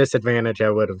for that disadvantage, I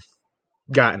would have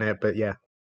gotten it. But yeah,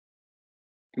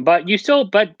 But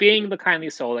being the kindly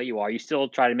soul that you are, you still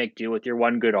try to make do with your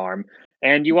one good arm,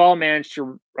 and you all managed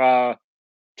to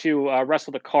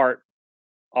wrestle the cart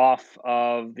off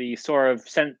of the sort of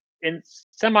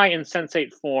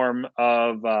semi-insensate form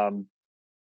of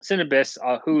Cinnabis,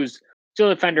 whose Steel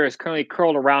Defender is currently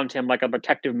curled around him like a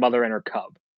protective mother and her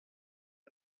cub.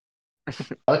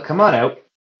 Come on out.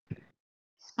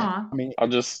 Aw. I mean, I'll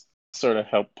just sort of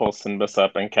help pull Sinbus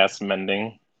up and cast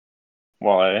Mending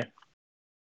while I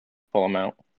pull him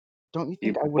out. don't you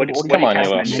think I What- would have what already Come on, you cast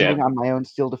little shit. Mending on my own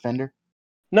Steel Defender?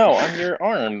 No, on your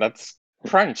arm. That's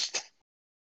crunched.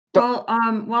 Well,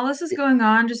 while this is going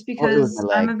on, just Oh, it was because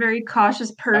my I'm leg. a very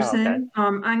cautious person, okay.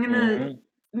 I'm gonna Mhm.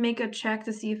 make a check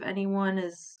to see if anyone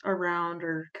is around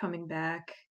or coming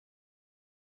back.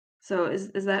 So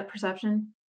is that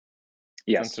perception?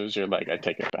 Yes. Since it was your leg, I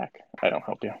take it back. I don't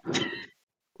help you.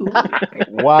 Ooh.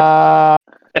 Wow.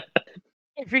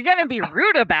 if you're gonna be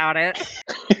rude about it,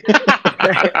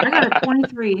 I got a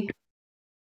 23.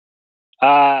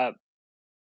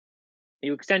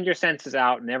 You extend your senses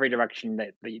out in every direction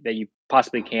that you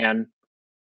possibly can,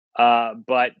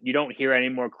 but you don't hear any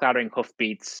more clattering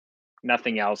hoofbeats.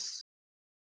 Nothing else.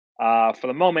 For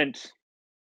the moment,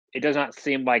 it does not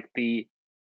seem like the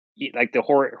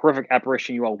horrific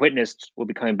apparition you all witnessed will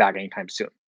be coming back anytime soon.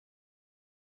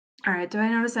 All right. Do I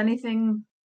notice anything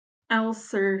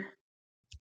else or?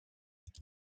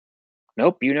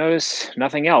 Nope, you notice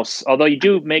nothing else. Although you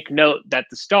do make note that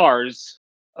the stars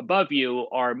above you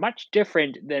are much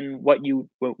different than what you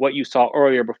saw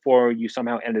earlier before you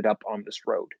somehow ended up on this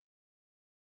road.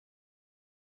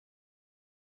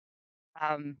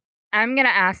 I'm gonna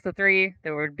ask the three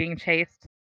that were being chased.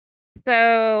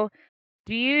 So,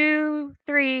 do you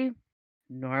three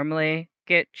normally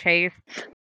get chased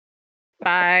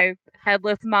by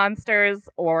headless monsters,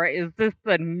 or is this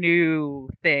a new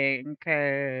thing?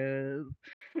 'Cause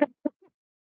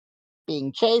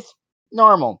Being chased,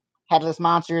 normal. Headless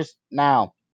monsters,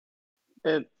 now.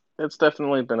 It's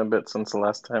definitely been a bit since the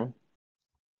last time.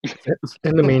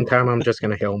 In the meantime, I'm just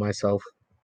gonna heal myself.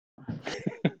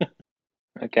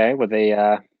 Okay, with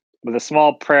a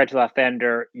small prayer to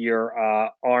Lathander, your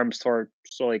arm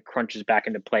slowly crunches back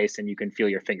into place, and you can feel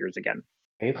your fingers again.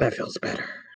 That feels better.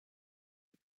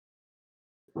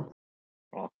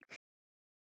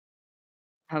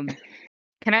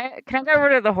 Can I go over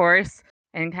to the horse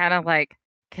and kind of like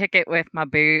kick it with my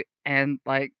boot and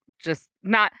like just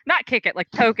not kick it, like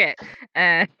poke it,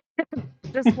 and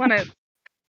just want to,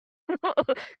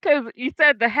 because you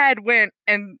said the head went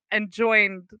and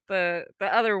joined the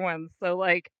other ones, so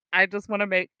like I just want to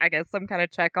make, I guess, some kind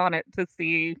of check on it to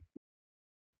see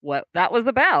what that was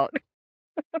about.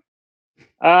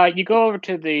 You go over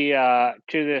to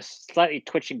this slightly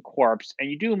twitching corpse, and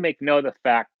you do make note of the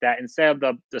fact that instead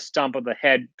of the stump of the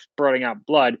head spurting out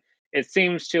blood, it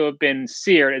seems to have been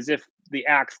seared, as if the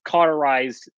axe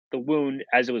cauterized the wound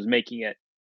as it was making it.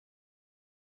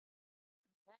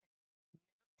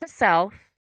 To self,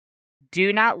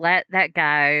 do not let that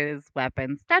guy's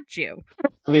weapons touch you.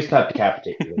 At least not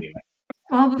decapitate you anyway.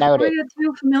 Well, before Noted. we get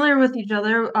too familiar with each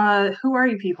other, who are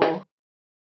you people?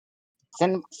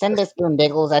 Send us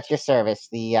Boondiggles at your service,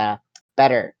 the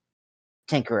better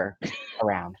tinkerer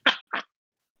around.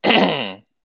 Okay,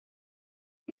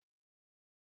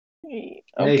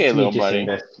 Nice to little meet you, buddy.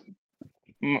 Simbus.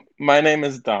 My name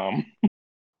is Dom.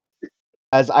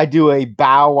 As I do a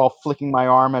bow while flicking my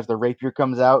arm as the rapier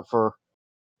comes out for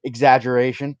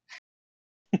exaggeration.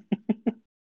 I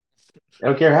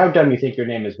don't care how dumb you think your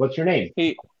name is. What's your name?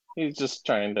 He's just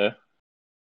trying to.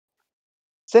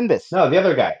 Sinbus. No, the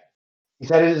other guy. He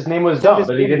said his name was Simbus dumb,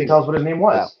 but he didn't Boondiggle. tell us what his name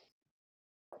was.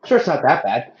 Sure, it's not that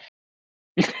bad.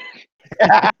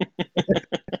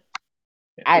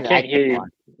 I can't like hear that you, one.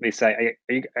 Lisa. I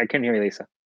couldn't hear you, Lisa.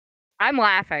 I'm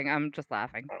laughing. I'm just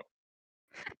laughing.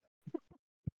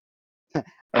 I'm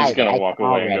just gonna like walk it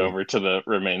away and already. go over to the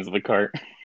remains of the cart.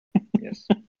 Yes.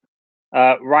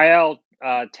 Rael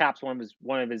taps one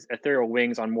of his ethereal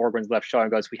wings on Morgan's left shoulder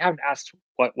and goes, "We haven't asked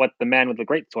what the man with the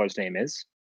great sword's name is."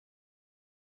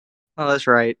 Oh, that's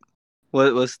right.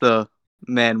 What's the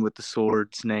man with the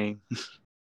sword's name?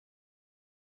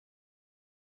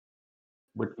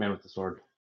 Which man with the sword?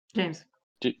 James.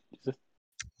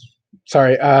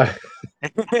 Sorry.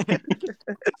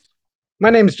 My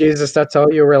name's Jesus. That's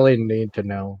all you really need to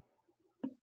know.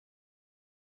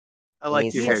 I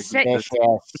like your You hair. say- Jesus.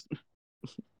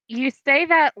 You say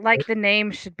that like the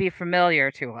name should be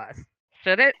familiar to us.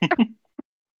 Should it?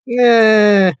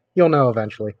 Yeah, you'll know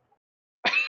eventually.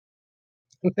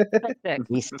 Cryptic.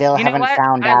 We still You know haven't what?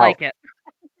 found I out. like it.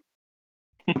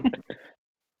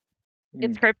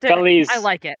 It's cryptic. Feliz, I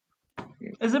like it.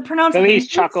 Is it pronounced Feliz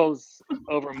Jesus? chuckles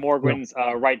over Morgan's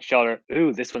right shoulder.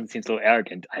 Ooh, this one seems a little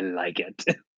arrogant. I like it.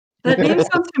 That name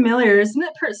sounds familiar. Isn't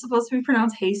it supposed to be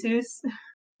pronounced Jesus?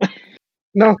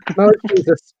 No, it's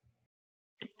Jesus.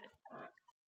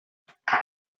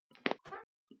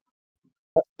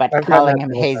 But I've calling gotten him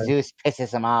that several Jesus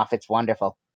pisses him off. It's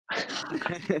wonderful.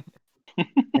 We're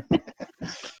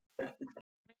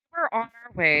on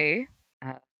our way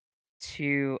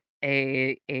to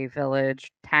a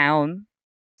village, town,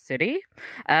 city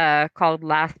called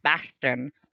Last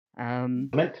Bastion.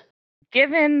 Mint?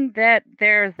 Given that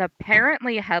there's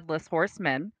apparently headless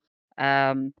horsemen,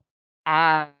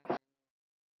 I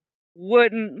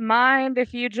wouldn't mind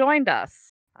if you joined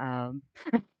us. I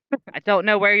don't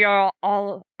know where you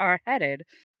all are headed,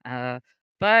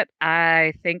 but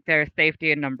I think there's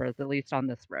safety in numbers, at least on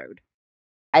this road.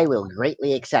 I will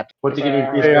greatly accept. What's he gonna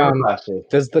increase Hey, your armor class to?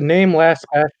 Does the name Last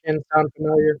Bastion sound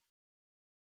familiar?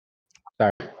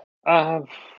 As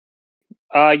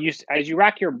you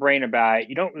rack your brain about it,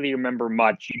 you don't really remember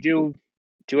much. You do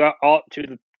to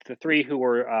the three who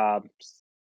were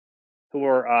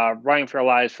running for their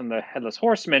lives from the headless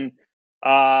horsemen.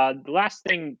 The last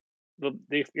thing,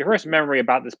 your first memory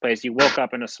about this place, you woke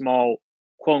up in a small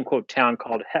quote unquote town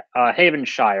called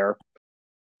Havenshire.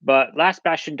 But Last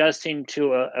Bastion does seem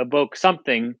to evoke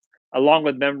something, along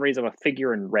with memories of a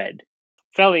figure in red.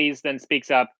 Feliz then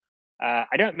speaks up. I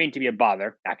don't mean to be a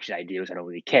bother. Actually, I do. So I don't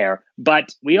really care.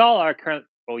 But we all are currently.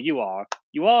 Well, you all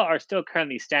are still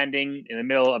currently standing in the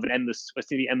middle of an endless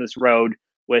road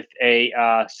with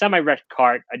a semi-wrecked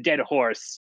cart, a dead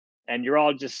horse, and you're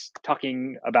all just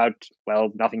talking about,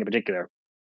 well, nothing in particular.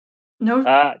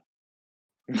 No.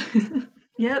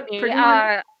 Yep, pretty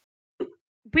much.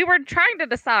 We were trying to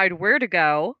decide where to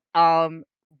go,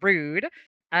 rude.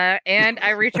 And I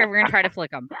reach over and try to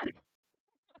flick him.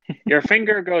 Your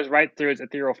finger goes right through its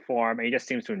ethereal form, and he just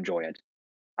seems to enjoy it.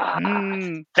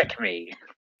 Stick me.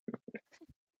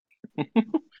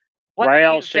 What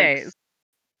Rael these days? shakes.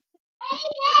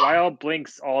 Rael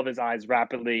blinks all of his eyes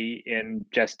rapidly in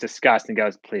just disgust and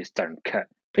goes, Please do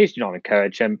not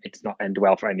encourage him. It's not end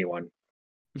well for anyone.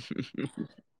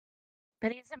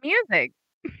 But he's amusing.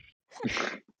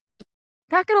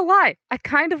 Not gonna lie, I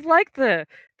kind of like the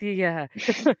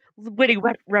witty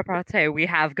repartee we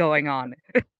have going on.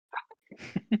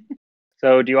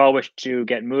 So, do you all wish to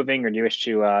get moving, or do you wish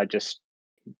to just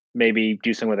maybe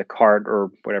do something with a cart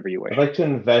or whatever you wish? I'd like to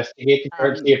investigate the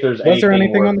cart, see if there's Was there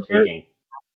anything on worth the cart? taking,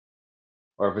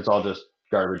 or if it's all just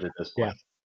garbage at this point.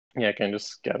 Yeah, I can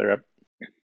just gather up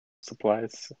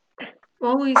supplies.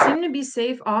 Well, we seem to be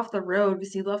safe off the road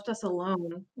because he left us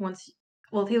alone once.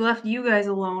 Well, he left you guys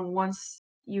alone once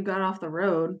you got off the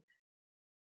road.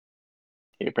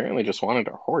 He apparently just wanted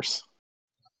our horse.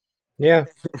 Yeah.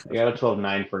 I got a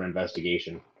 12-9 for an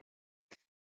investigation.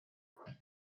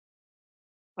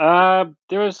 There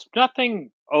was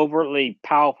nothing overtly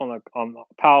powerful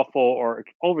or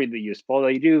overly useful. Though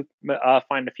you do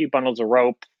find a few bundles of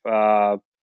rope, a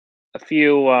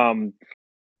few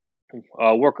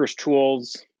workers'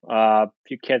 tools, a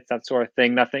few kits, that sort of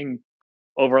thing. Nothing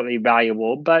overtly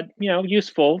valuable, but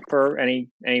useful for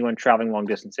anyone traveling long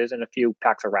distances, and a few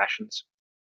packs of rations.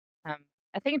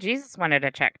 I think Jesus wanted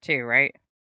to check too, right?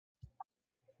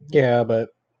 Yeah, but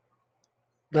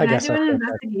I Can I guess do I'll an go check.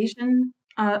 investigation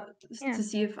Yeah. to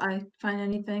see if I find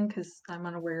anything? Because I'm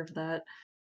unaware of that.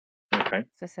 Okay.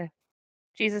 So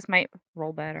Jesus might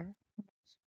roll better.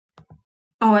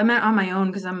 Oh, I meant on my own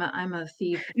because I'm a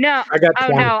thief. No. I got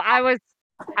 20. No.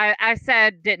 I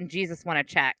said, didn't Jesus want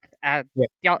to check? Yeah.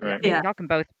 Y'all, Right. Yeah. y'all can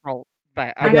both roll,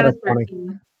 but I got got a a 20.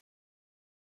 13.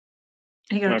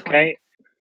 He got a 20. Okay.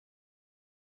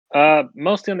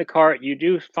 Mostly on the cart, you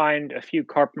do find a few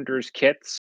carpenter's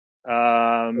kits.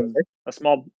 A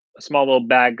small little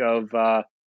bag of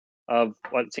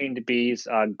what seem to be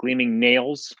gleaming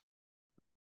nails,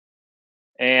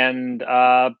 and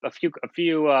a few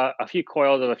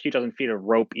coils of a few dozen feet of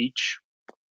rope each,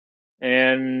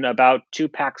 and about 2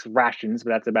 packs of rations.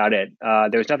 But that's about it.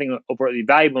 There's nothing overtly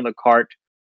valuable in the cart.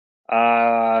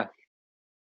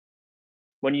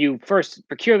 When you first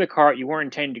procure the cart, you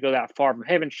weren't intending to go that far from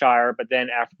Havenshire, but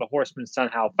then after the horseman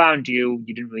somehow found you,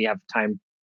 you didn't really have time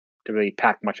to really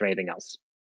pack much of anything else.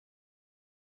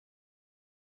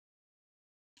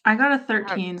 I got a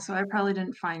 13, so I probably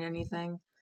didn't find anything.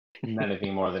 Not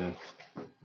anything more than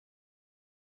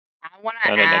I want to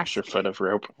Got an ask extra foot of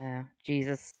rope.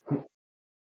 Jesus.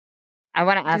 I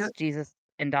want to Do ask it. Jesus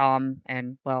and Dom,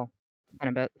 and well,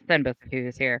 send both of you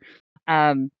is here.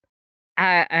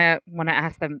 I want to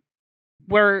ask them,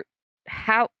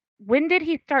 when did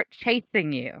he start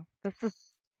chasing you? He's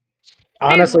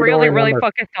Honestly, don't really remember.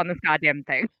 focused on this goddamn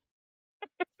thing.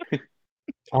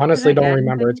 Honestly, Did I don't get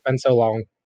remember. anything? It's been so long.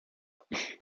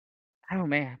 Oh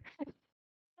man.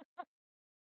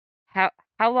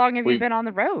 How long have you been on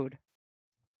the road?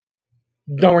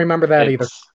 Don't remember that either.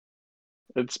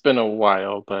 It's been a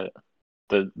while, but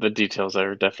the details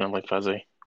are definitely fuzzy.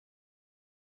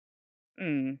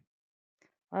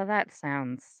 Well, that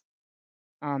sounds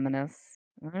ominous.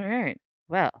 All right.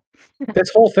 Well,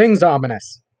 This whole thing's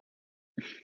ominous.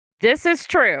 this is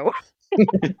true.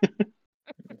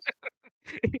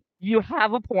 You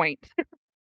have a point.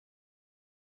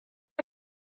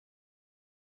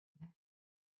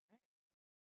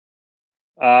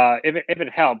 If it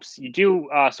helps, you do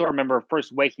sort of remember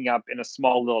first waking up in a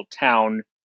small little town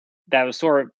that was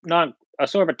sort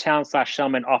of a town /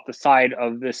 settlement off the side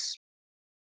of this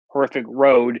horrific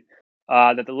road.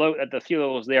 That the few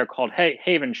locals there called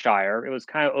Havenshire. It was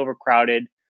kind of overcrowded,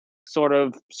 sort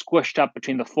of squished up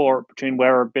between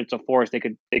whatever bits of forest they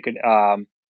could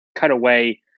cut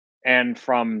away, and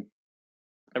from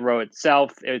the road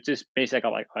itself, it was just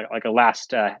basically like a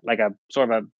last like a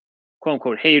sort of a quote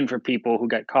unquote haven for people who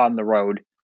got caught on the road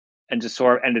and just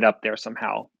sort of ended up there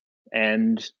somehow.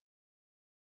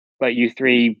 But you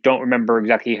three don't remember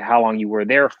exactly how long you were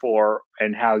there for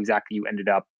and how exactly you ended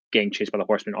up getting chased by the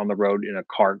horsemen on the road in a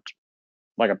cart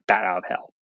like a bat out of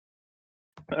hell.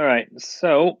 All right,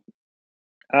 so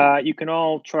you can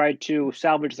all try to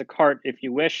salvage the cart if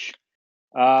you wish.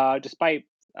 Despite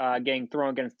getting thrown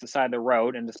against the side of the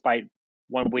road and despite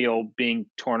one wheel being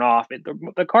torn off,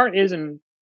 the cart is in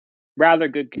rather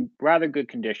good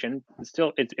condition.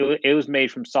 It was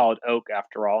made from solid oak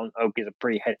after all, and oak is a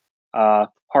pretty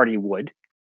hardy wood.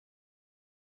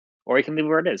 Or you can leave it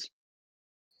where it is.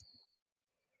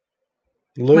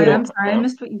 Wait, Loot I'm it. sorry, I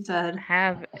missed what you said.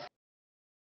 Have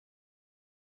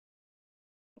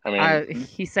I mean,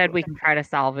 he said we can try to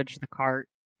salvage the cart.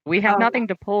 We have Oh. nothing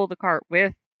to pull the cart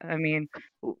with. I mean,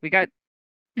 we got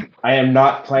I am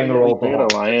not playing the role of we a got a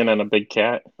horse. lion and a big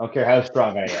cat. I don't care how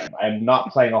strong I am. I am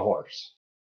not playing a horse.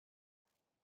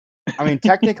 I mean,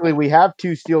 technically, we have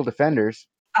 2 steel defenders.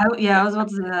 I was about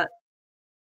to say that.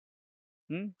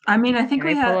 Hmm. I mean, I think Can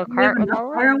we they pull have a cart with enough all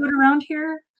that? firewood around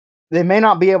here. They may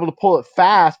not be able to pull it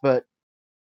fast, but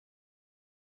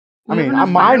I We have mean, enough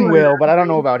mine firewood will, but I around don't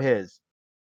know here. about his.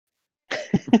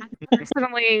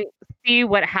 Personally see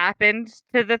what happened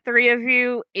to the 3 of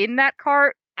you in that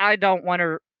cart. I don't want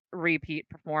a repeat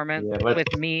performance Yeah, but-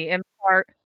 with me in the cart.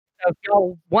 So if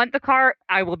y'all want the cart,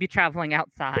 I will be traveling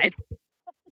outside.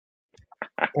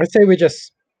 I say we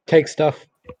just take stuff.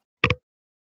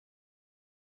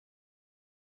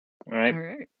 All right. All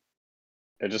right.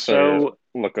 I just sort of So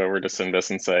look over to Sindus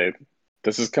and say,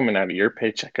 "This is coming out of your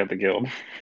paycheck of the guild."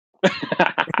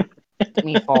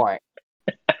 Me for it.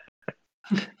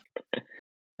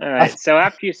 all right. So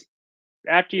after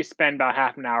you spend about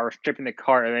half an hour stripping the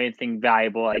cart of anything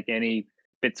valuable, like any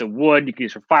bits of wood you can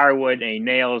use for firewood, any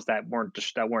nails that weren't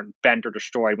bent or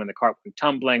destroyed when the cart went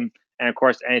tumbling, and of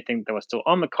course anything that was still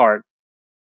on the cart,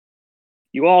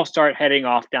 you all start heading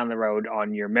off down the road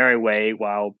on your merry way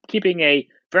while keeping a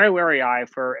very wary eye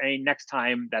for any next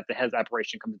time that the head's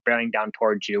operation comes bearing down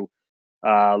towards you,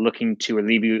 looking to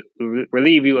relieve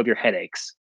you of your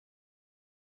headaches.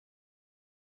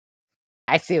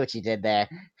 I see what you did there.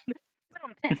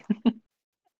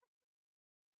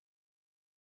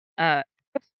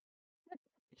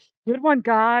 Good one,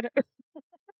 God.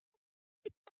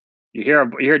 You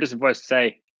hear just a voice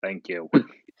say, "Thank you."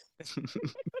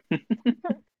 Kind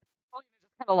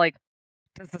of like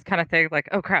does this kind of thing, like,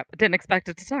 oh crap, I didn't expect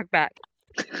it to talk back.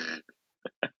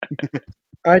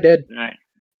 I did. All right.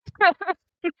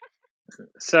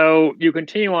 So you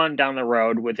continue on down the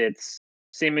road with its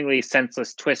seemingly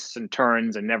senseless twists and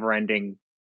turns and never-ending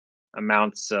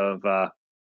amounts of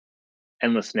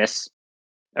endlessness.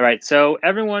 All right. So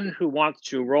everyone who wants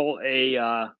to roll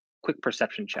a quick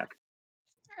perception check.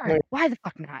 Sure, why the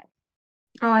fuck not?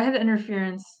 Oh, I had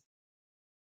interference.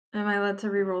 Am I allowed to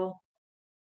reroll?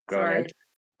 Go Sorry. ahead.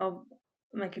 Oh,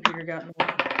 my computer got me.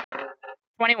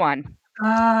 21.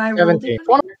 I rolled 17. it.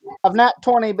 Of nat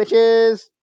 20, bitches.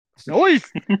 Noise.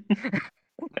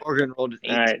 Morgan rolled an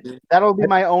All right. 18. That'll be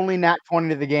my only nat 20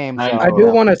 to the game. So I I do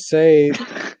want to say,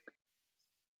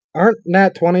 aren't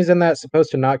nat 20s in that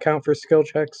supposed to not count for skill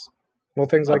checks? Well,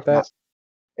 things like that.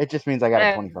 It just means I got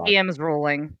a 25. DM's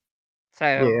ruling, so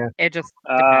Yeah. it just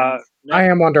depends. I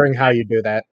am wondering how you do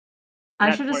that. I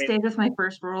Nat should have 20. stayed with my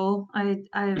first roll. I'm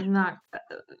not.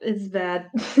 It's bad.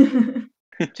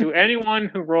 To anyone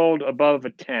who rolled above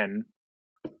a 10,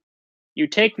 you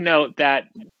take note that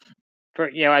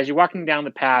as you're walking down the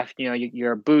path,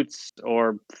 your boots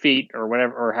or feet or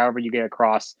whatever or however you get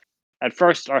across, at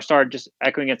first are started just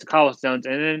echoing against the cobblestones,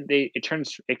 and then it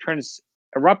turns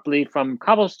abruptly from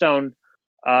cobblestone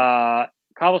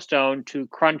to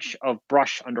crunch of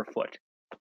brush underfoot.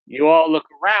 You all look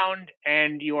around,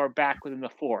 and you are back within the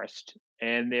forest,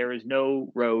 and there is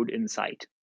no road in sight.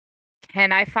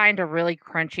 Can I find a really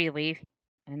crunchy leaf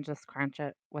and just crunch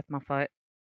it with my foot?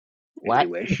 If you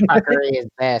wish. fuckery is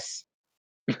this?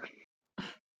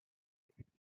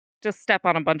 Just step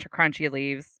on a bunch of crunchy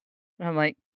leaves. And I'm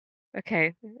like,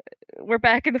 okay, we're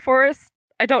back in the forest.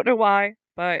 I don't know why,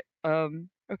 but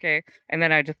okay. And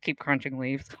then I just keep crunching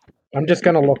leaves. I'm just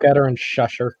gonna look at her and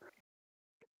shush her.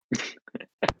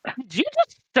 Did you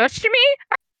just touch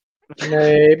me?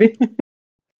 Maybe.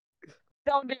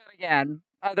 Don't do it again.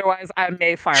 Otherwise, I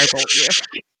may firebolt you.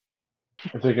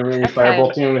 If they can really Okay,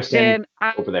 firebolt you, I'm gonna stand Then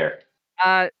I over there.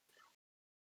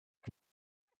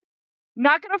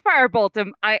 not gonna firebolt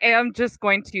him. I am just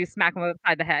going to smack him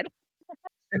upside the head.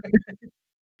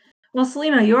 Well,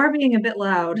 Selena, you are being a bit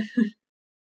loud.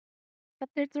 But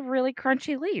there's a really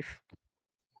crunchy leaf.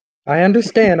 I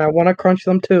understand. I want to crunch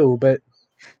them too, but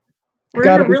We're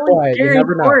gotta in a be really quiet. You scary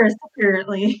never know. forest,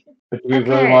 apparently. But do we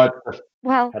really Okay. want the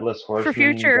Well, headless for horseman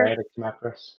future, guy to come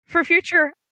after us?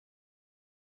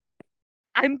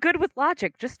 I'm good with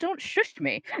logic. Just don't shush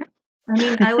me. I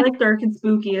mean, I like dark and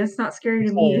spooky. It's not scary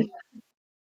to me.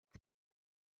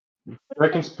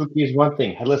 Dark and spooky is one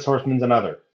thing. Headless horseman's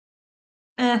another.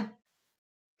 Eh.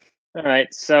 All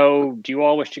right. So, do you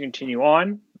all wish to continue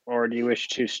on, or do you wish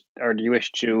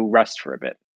to rest for a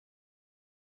bit?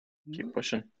 Keep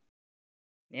pushing.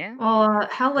 Yeah. Well,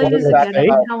 how late What is is it that, getting?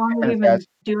 Nate? How long have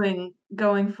we been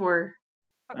going for?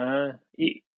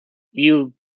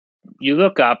 You you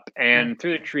look up, and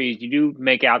through the trees, you do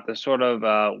make out the sort of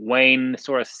wane,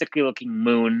 sort of sickly-looking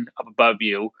moon up above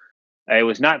you. It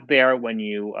was not there when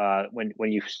you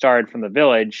when you started from the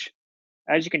village.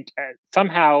 As you can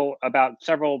somehow about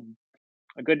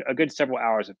a good several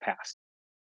hours have passed.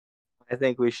 I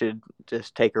think we should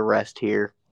just take a rest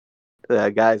here. The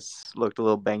guys looked a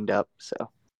little banged up, so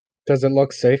Does it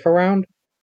look safe around?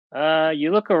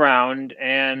 You look around,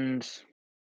 and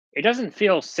it doesn't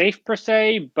feel safe per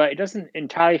se, but it doesn't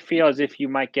entirely feel as if you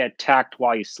might get attacked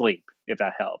while you sleep, if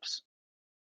that helps.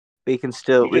 we can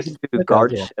You do just- It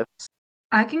guard does, yeah. shifts.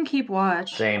 I can keep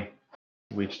watch. Same.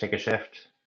 We each take a shift.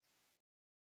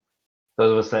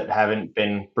 Those of us that haven't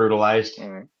been brutalized.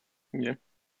 Alright. Yeah.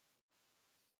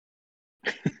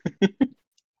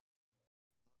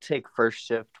 Take first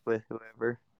shift with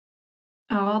whoever.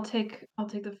 Oh, I'll take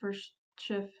the first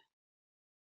shift.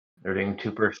 They're doing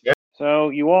 2 per shift. So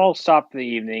you all stop for the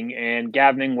evening and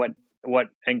gathering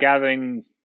gathering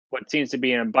what seems to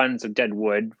be an abundance of dead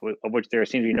wood, of which there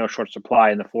seems to be no short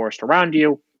supply in the forest around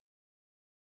you.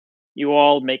 You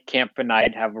all make camp for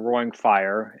night, have a roaring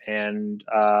fire, and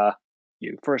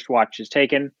your first watch is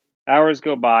taken. Hours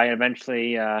go by, and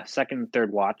eventually second and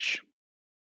third watch.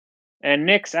 And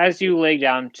Nix, as you lay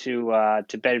down to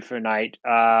bed for the night,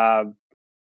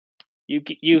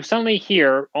 you suddenly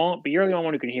hear, but you're the only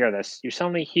one who can hear this. You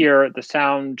suddenly hear the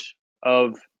sound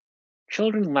of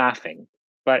children laughing,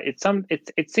 but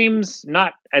it seems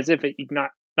not as if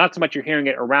not so much you're hearing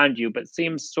it around you, but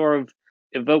seems sort of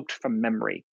evoked from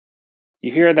memory.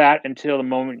 You hear that until the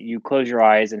moment you close your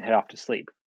eyes and head off to sleep.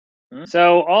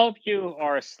 So all of you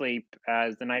are asleep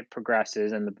as the night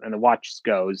progresses and the watch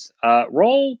goes.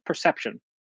 Roll perception.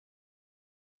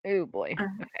 Oh boy.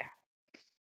 Alright.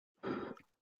 Okay.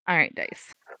 All right,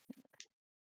 dice.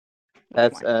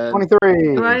 That's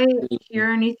 23. Do I hear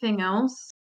anything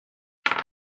else?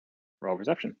 Roll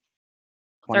perception.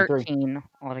 23. 13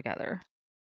 altogether.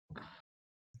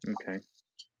 Okay.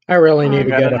 I really need to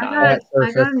got get a a I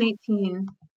nine. got an 18.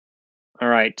 All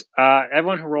right.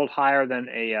 Everyone who rolled higher than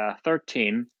a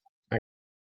 13. Okay.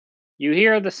 You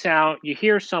hear the sound. You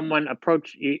hear someone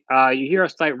approach. You hear a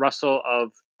slight rustle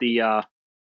of the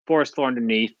forest floor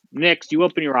underneath. Nix, you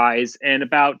open your eyes, and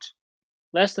about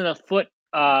less than a foot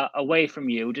away from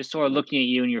you, just sort of looking at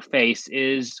you in your face,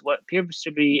 is what appears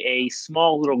to be a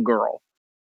small little girl.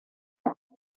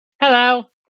 Hello.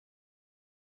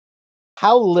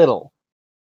 How little?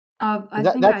 I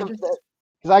That, think that's I just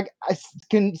because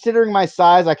considering my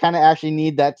size, I kind of actually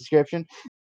need that description.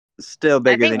 still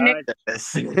bigger think than Nick-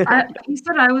 this. he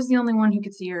said I was the only one who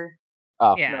could see her.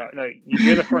 Oh, Yeah. No,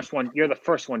 you're the first one. You're the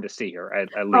first one to see her, at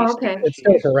least. Oh, okay. It's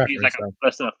still for She's reference, like though.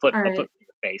 less than a foot All right. from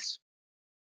your face.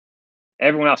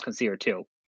 Everyone else can see her too.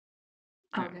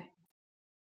 Okay.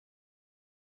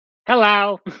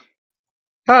 Hello.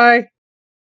 Hi.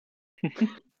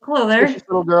 Hello there. suspicious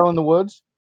little girl in the woods.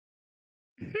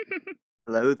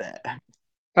 Hello there.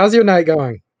 How's your night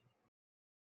going?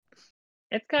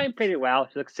 It's going pretty well.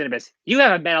 She looks cinnamous. You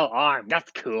have a metal arm.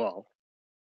 That's cool.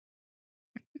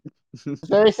 It's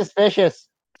very suspicious.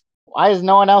 Why is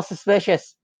no one else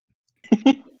suspicious?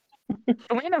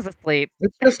 Selena's asleep.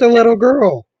 It's just a little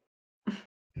girl.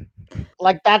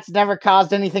 Like that's never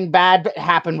caused anything bad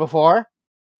happen before.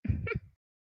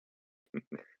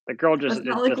 The girl just It's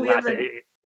not like we laughs. haven't-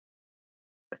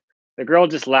 The girl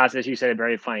just laughs as you said a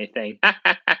very funny thing.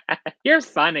 You're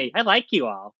funny. I like you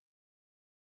all.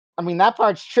 I mean that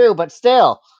part's true, but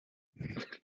still.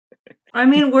 I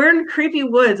mean, we're in creepy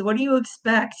woods. What do you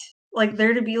expect? Like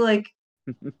there to be like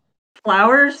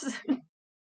flowers?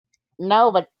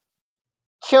 No, but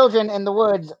children in the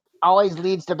woods always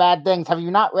leads to bad things. Have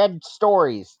you not read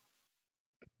stories?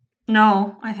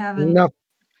 No, I haven't. No.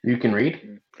 You can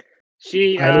read?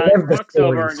 She I love the walks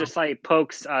over stories. and just like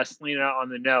pokes Selena on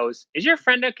the nose. Is your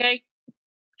friend okay?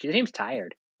 She seems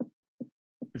tired.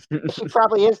 She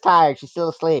probably is tired. She's still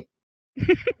asleep.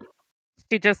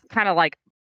 She just kind of like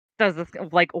does this,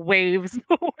 like waves,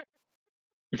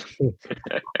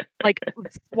 like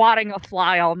swatting a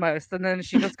fly almost, and then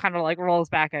she just kind of like rolls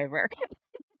back over.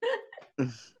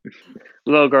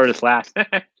 Little girl just laughs.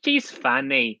 She's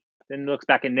funny. Then looks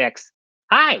back at Nix.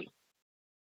 Hi.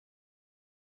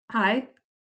 Hi.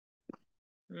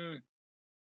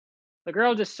 The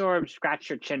girl just sort of scratched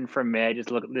her chin for a minute.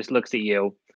 Just looks at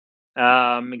you.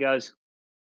 He goes,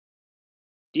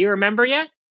 "Do you remember yet?"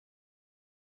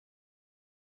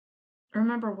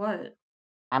 Remember what?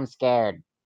 I'm scared.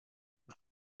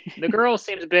 The girl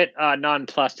seems a bit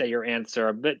nonplussed at your answer,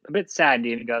 a bit sad.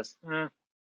 And goes,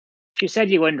 "She said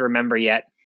you wouldn't remember yet.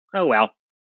 Oh well.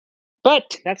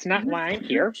 But that's not why I'm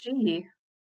here. Who's she?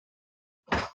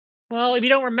 Well, if you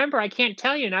don't remember, I can't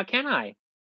tell you now, can I?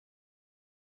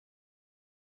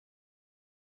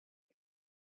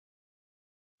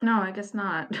 No, I guess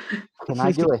not. Can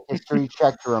I do a history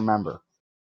check to remember?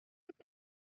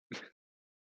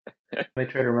 I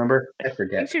try to remember. I I think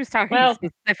forget. she was talking Well-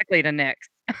 specifically to Nyx.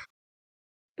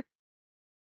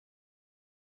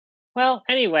 Well,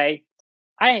 anyway,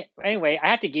 I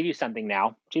have to give you something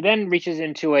now. She then reaches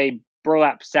into a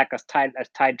burlap sack that's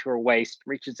tied to her waist,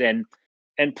 reaches in,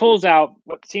 and pulls out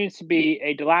what seems to be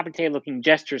a dilapidated-looking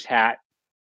jester's hat.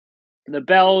 The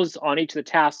bells on each of the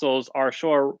tassels are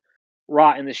sure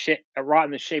wrought in the shape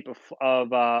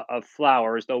of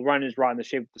flowers. The one is wrought in the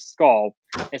shape of the skull.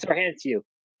 And so her hands to you.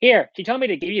 Here, she told me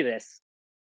to give you this.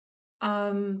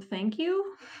 Thank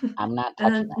you. I'm not And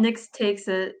touching then that. Nyx takes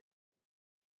it.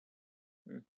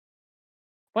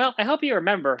 Well, I hope you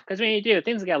remember, because when you do,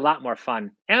 things get a lot more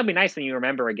fun. And it'll be nice when you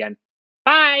remember again.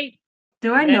 Bye.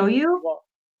 Do I And know then- you? Well,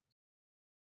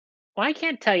 I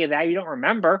can't tell you that. You don't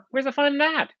remember. Where's the fun in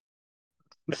that?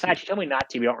 Besides, she told me not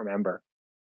to. You don't remember.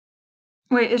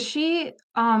 Wait, is she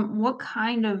what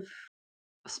kind of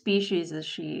species is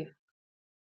she?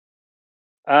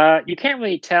 You can't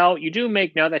really tell. You do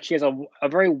make note that she has a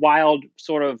very wild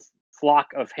sort of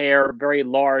flock of hair, very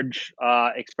large,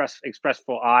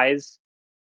 expressful eyes.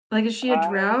 Like, is she a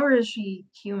drow or is she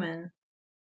human?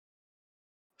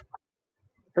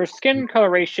 Her skin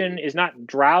coloration is not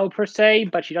drow per se,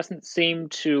 but she doesn't seem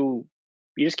to.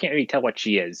 You just can't really tell what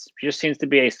she is. She just seems to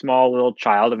be a small little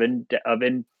child of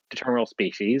indeterminate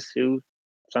species who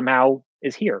somehow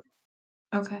is here.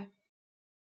 Okay.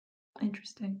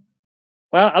 Interesting.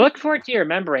 Well, I look forward to you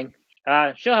remembering.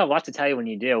 She'll have lots to tell you when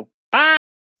you do. Bye.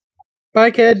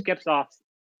 Bye, kid. Skips off.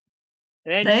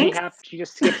 And then Thanks. she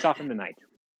just skips off in the night.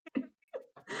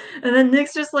 And then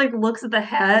Nyx just like looks at the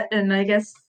hat and I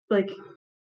guess like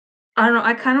I don't know,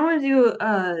 I kind of want to do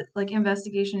like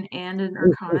investigation and an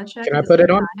arcana check. Can I at the put it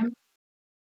same on? time.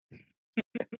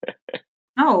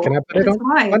 No, Can I put it it's on?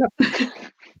 Why fine. not?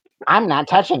 I'm not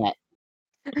touching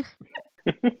it.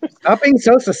 Stop being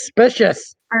so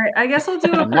suspicious. All right, I guess I'll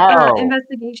do a No.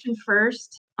 investigation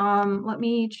first. Let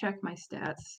me check my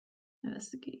stats.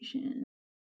 Investigation.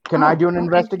 Can I Oh, do an okay.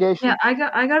 investigation? Yeah, I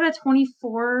got a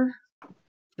 24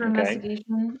 for Okay.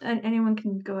 investigation, and anyone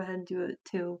can go ahead and do it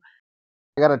too.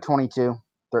 I got a 22.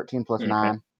 13 plus Okay.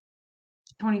 9.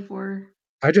 24,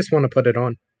 I just want to put it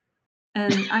on.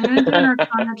 and I'm gonna do an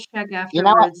arcana check afterwards. You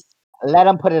know what? Let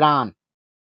him put it on.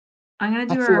 I'm gonna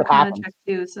do Let's an see what arcana happens. check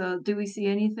too. So, do we see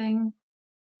anything?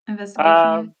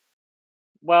 Investigation.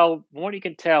 Well, from what you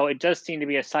can tell, it does seem to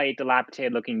be a slightly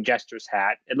dilapidated-looking jester's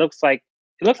hat. It looks like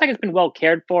it's been well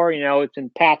cared for. You know, it's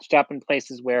been patched up in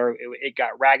places where it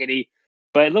got raggedy,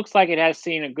 but it looks like it has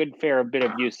seen a good fair bit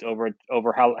of use over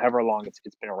however long it's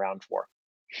been around for.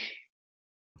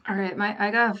 All right,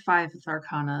 I got a 5 with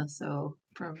arcana, so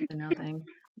probably nothing.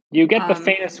 You get the Um,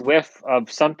 faintest whiff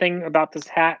of something about this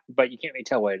hat, but you can't really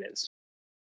tell what it is.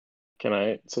 Can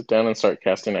I sit down and start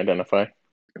casting Identify?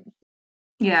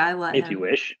 Yeah, I let If him. you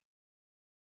wish.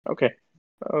 Okay.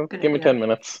 Good Give me idea. 10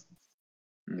 minutes.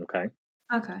 Okay.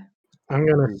 Okay. I'm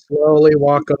gonna slowly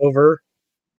walk over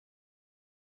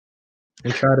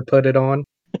and try to put it on.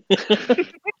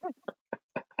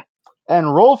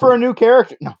 And roll for a new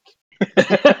character. No.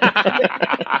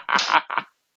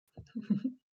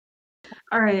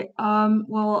 All right.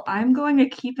 Well, I'm going to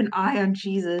keep an eye on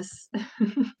Jesus.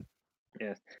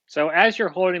 Yes. So as you're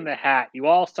holding the hat, you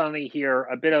all suddenly hear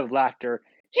a bit of laughter.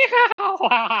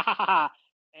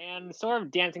 And sort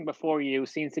of dancing before you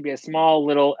seems to be a small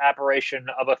little apparition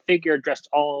of a figure dressed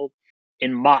all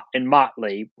in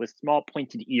motley with small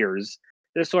pointed ears.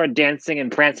 They're sort of dancing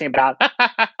and prancing about.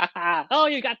 Oh,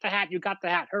 you got the hat! You got the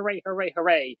hat! Hooray! Hooray!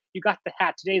 Hooray! You got the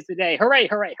hat! Today's the day! Hooray!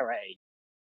 Hooray! Hooray!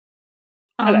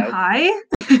 Hello. Hi.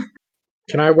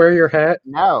 Can I wear your hat?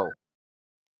 No.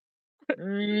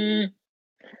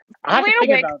 I'll have to Wait a think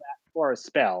minute. about that for a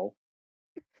spell.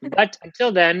 But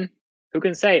until then, who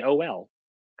can say, oh well?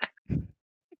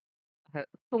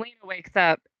 Selena wakes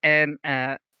up and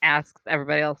asks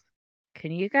everybody else,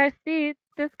 "Can you guys see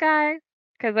this guy?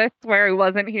 Because I swear he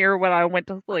wasn't here when I went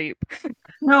to sleep."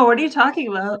 No, what are you talking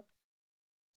about?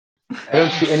 I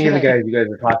don't see any of the guys you guys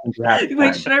are talking to half the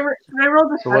Wait, time. should I roll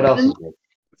deception? So what else is there?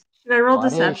 Should I roll What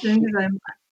is deception? she- Because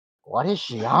What is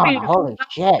she on? Please, Holy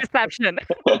shit. Deception.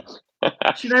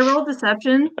 should I roll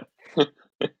deception?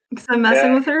 Because I'm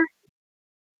messing Yeah. with her.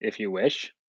 If you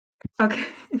wish. Okay.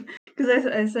 Because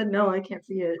I said no, I can't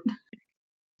see it.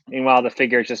 Meanwhile, the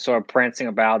figure is just sort of prancing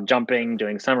about, jumping,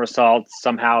 doing somersaults,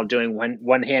 somehow doing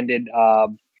one-handed, a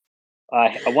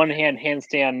one-hand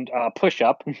handstand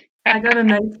push-up. I got a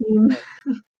 19.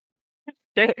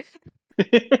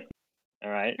 shit. All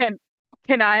right.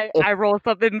 Can I roll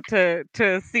something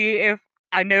to see if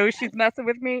I know she's messing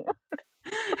with me?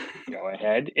 Go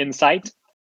ahead. Insight.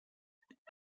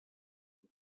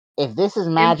 If this is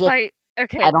magic, Insight.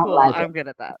 Okay, I don't cool. like it. I'm good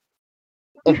at that.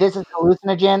 if this is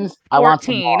hallucinogens, I want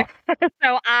some 14. more.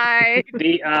 So I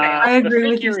The I the agree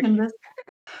with you, figure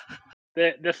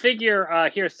Sinbis. the figure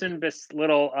here's Sinbis'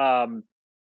 little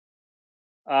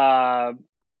uh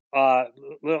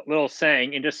little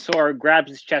saying, and just sort of grabs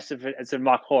his chest as a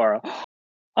mock horror.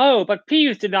 Oh, but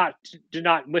Peeves did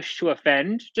not wish to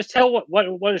offend. Just tell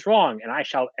what is wrong, and I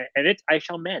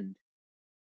shall mend.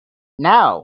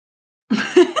 No.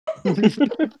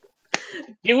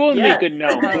 You will Yeah. make good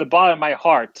known to the bottom of my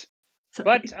heart.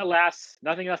 But alas,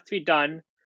 nothing else to be done.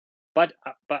 But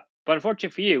unfortunately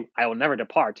for you, I will never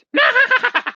depart.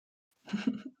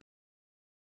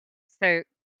 So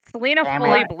Selena Damn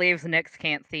fully it. believes Nyx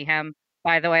can't see him,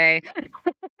 by the way.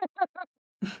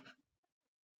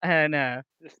 And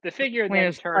The figure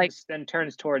Selena's then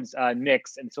turns towards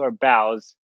Nyx and sort of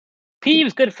bows.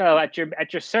 Peeves Goodfellow at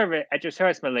your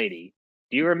service, my lady.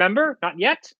 Do you remember? Not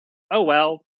yet? Oh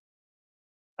well.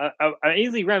 An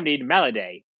easily remedied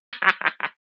malady.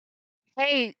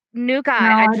 hey, new guy, No,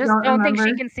 I I just don't don't think she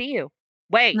remember. can see you.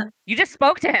 Wait, No. you just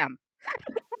spoke to him.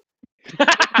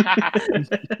 I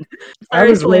Sorry,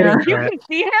 was Selena. waiting You for it. can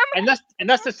see him? and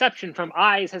thus deception from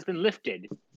eyes has been lifted.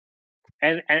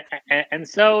 And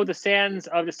so the sands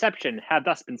of deception have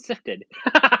thus been sifted.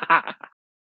 I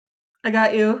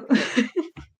got you. Good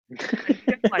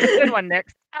one, Nyx.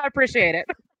 I appreciate it.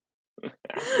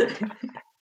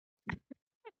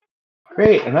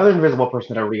 Great, another invisible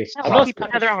person at Regus. Oh, Almost keep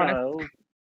punished another honor. fellow.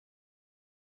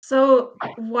 So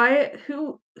why?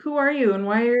 Who are you, and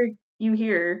why are you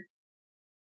here?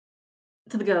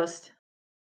 To the ghost.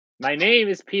 My name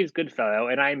is Peeves Goodfellow,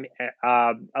 and I'm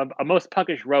a most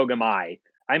puckish rogue am I.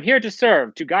 I'm here to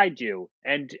serve, to guide you,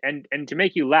 and to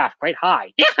make you laugh quite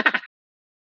high.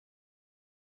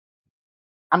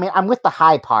 I mean, I'm with the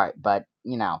high part, but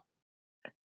you know.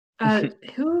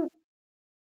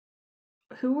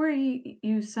 Who were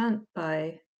you sent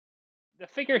by? The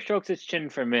figure strokes his chin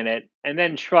for a minute, and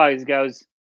then shrugs, goes,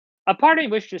 "A pardon I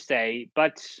wish to say,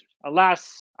 but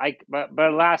alas,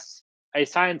 a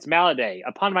science malady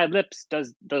upon my lips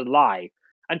does lie.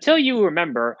 Until you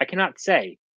remember, I cannot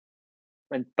say.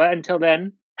 But until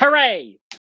then, hooray!"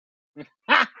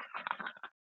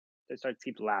 They start to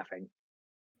keep laughing.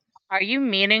 Are you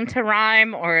meaning to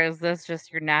rhyme, or is this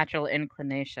just your natural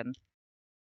inclination?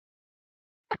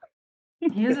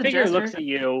 He is The a figure jester. looks at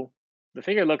you. The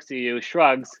figure looks at you,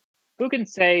 shrugs. Who can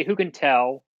say? Who can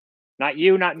tell? Not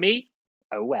you, not me.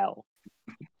 Oh well.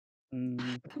 I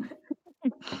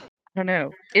don't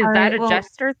know. Is All that right, a well-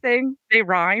 jester thing? They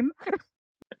rhyme?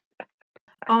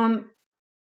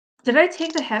 Did I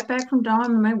take the hat back from Dom?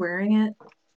 Am I wearing it?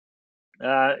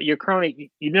 You're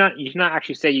currently you do not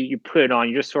actually say you put it on.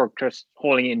 You're just sort of just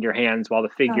holding it in your hands while the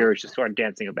figure is just sort of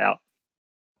dancing about.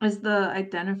 Is the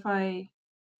identify?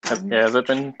 Has it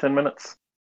been 10 minutes?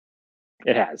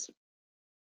 It has.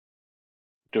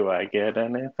 Do I get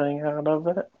anything out of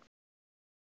it?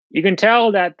 You can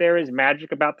tell that there is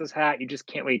magic about this hat. You just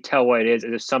can't really tell what it is.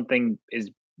 If something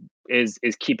is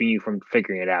keeping you from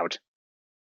figuring it out,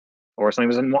 or something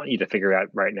doesn't want you to figure it out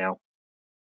right now.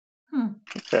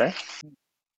 Okay.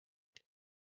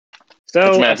 So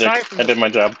It's magic. aside from I did my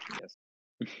job. Yes.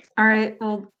 All right.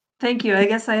 Well, thank you. I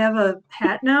guess I have a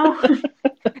hat now.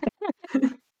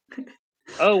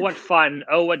 Oh, what fun!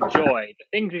 Oh, what joy! The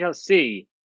things we shall see.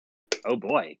 Oh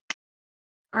boy.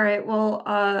 All right. Well,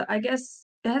 I guess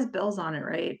it has bells on it,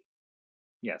 right?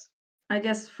 Yes. I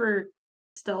guess for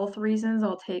stealth reasons,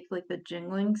 I'll take like the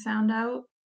jingling sound out,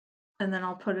 and then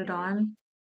I'll put it on.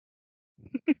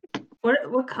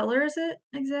 What color is it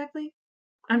exactly?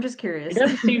 I'm just curious. It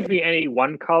doesn't seem to be any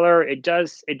one color. It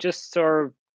just sort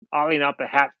of, oddly enough, the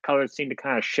hat colors seem to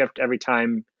kind of shift every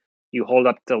time you hold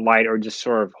up the light or just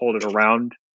sort of hold it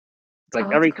around. It's like Oh,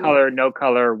 that's every cool. color, no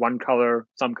color, one color,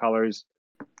 some colors.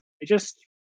 It's just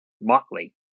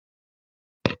motley.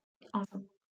 Awesome.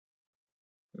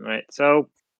 All right. So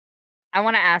I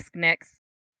want to ask Nyx,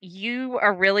 you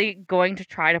are really going to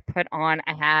try to put on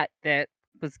a hat that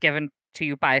was given to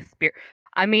you by a spirit?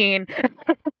 I mean,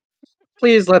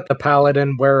 Please let the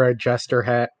paladin wear a jester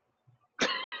hat.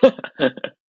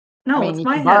 No, I mean, it's you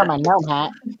my can borrow hat. my gnome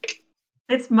hat.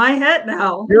 It's my hat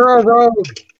now. You're a rogue.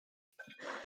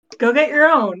 Go get your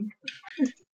own.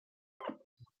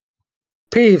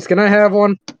 Peeves, can I have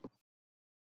one?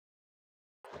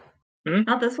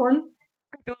 Not this one.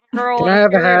 girl Can in I a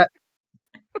have a spirit.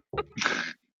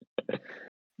 hat?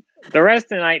 The rest of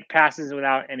the night passes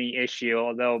without any issue,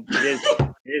 although it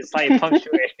is slightly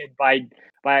punctuated by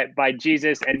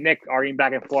Jesus and Nick arguing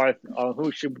back and forth on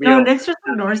who should be No, Nick just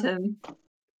ignores him.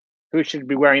 who should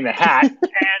be wearing the hat.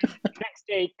 And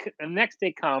the next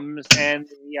day comes, and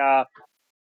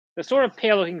the sort of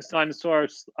pale-looking sun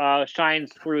sort of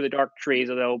shines through the dark trees,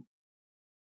 although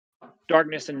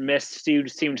darkness and mist seem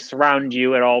to surround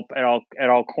you at all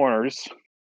corners.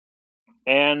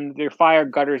 And your fire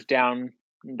gutters down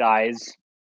and dies.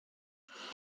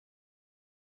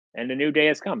 And a new day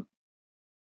has come.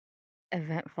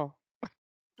 Eventful.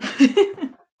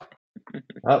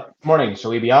 Oh, morning. Shall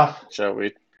we be off? Shall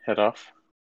we head off?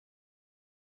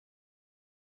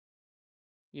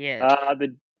 Yeah.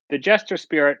 The jester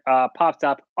spirit pops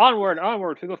up. Onward,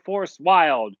 onward through the forest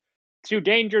wild, through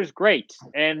dangers great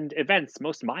and events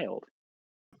most mild.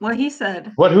 What he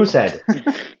said. What? Who said?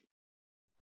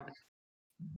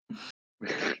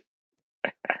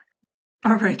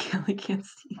 All right, Kelly can't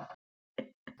see.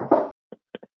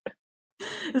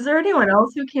 Is there anyone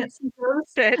else who can't see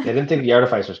ghosts? I didn't think the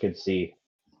artificers could see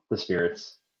the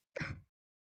spirits.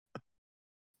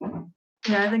 Yeah,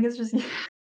 I think it's just. Yeah,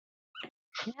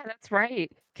 that's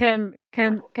right. Can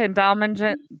Dom and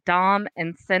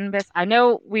Sinbis? I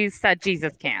know we said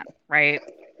Jesus can't, right?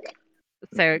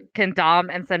 So can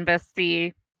Dom and Sinbis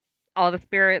see all the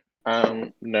spirits?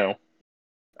 No,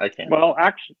 I can't. Well,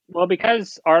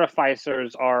 because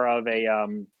artificers are of a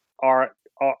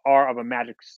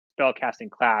magic spellcasting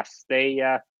class, they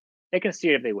can see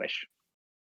it if they wish.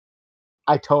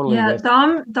 I totally Yeah, wish.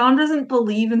 Dom doesn't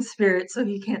believe in spirits, so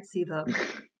he can't see them.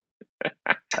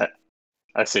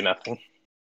 I see nothing.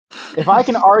 If I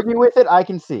can argue with it, I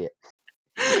can see it.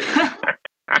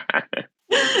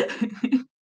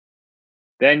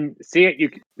 Then see it. You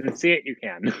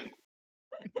can.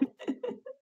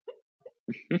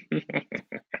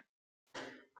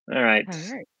 All right.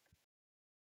 All right.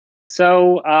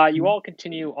 So you all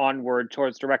continue onward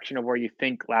towards the direction of where you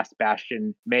think Last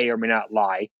Bastion may or may not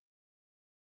lie.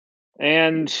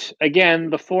 And again,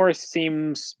 the forest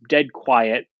seems dead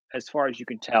quiet as far as you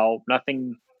can tell.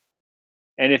 Nothing.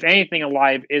 And if anything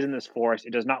alive is in this forest,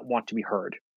 it does not want to be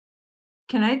heard.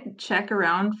 Can I check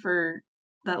around for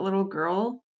that little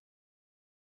girl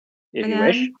If again? you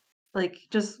wish. Like,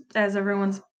 just as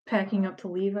everyone's packing up to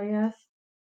leave, I guess,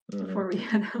 before we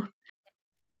head out.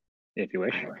 If you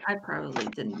wish. I probably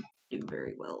didn't do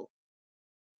very well.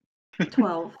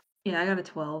 12. Yeah, I got a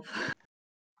 12.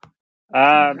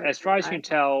 As far as you can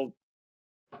tell,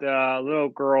 the little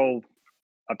girl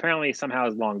apparently somehow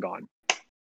is long gone.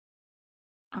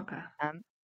 Okay.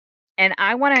 And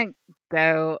I want to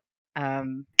go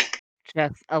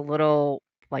just a little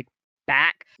like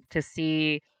back to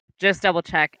see, just double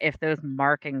check if those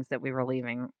markings that we were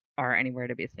leaving are anywhere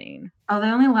to be seen. Oh, they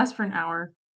only last for an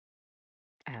hour.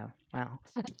 Oh, well.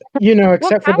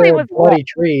 Except for Callie the was bloody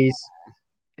trees.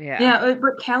 Yeah. Yeah,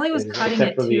 but Callie was cutting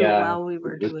Except it for too while we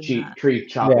were doing that. tree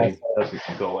chopping doesn't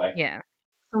go away. Yeah.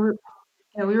 So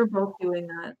we were both doing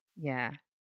that. Yeah.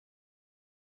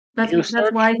 That's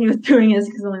why he was doing it,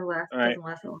 because it only All right. doesn't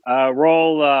last long.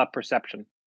 Roll perception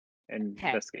and Okay.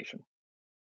 investigation.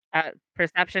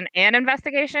 Perception and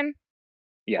investigation?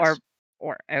 Yes.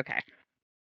 Or okay.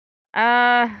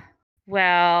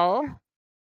 Well,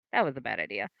 that was a bad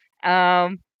idea.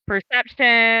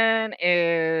 Perception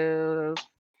is,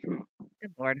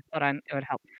 good lord, hold on, it would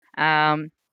help.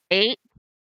 8,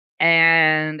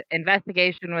 and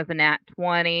investigation was a nat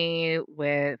 20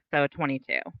 with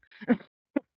 22.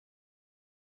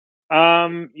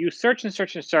 You search and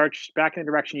search and search back in the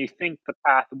direction you think the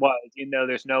path was, even though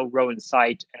there's no road in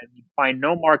sight, and you find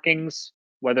no markings,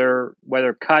 whether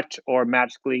cut or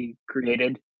magically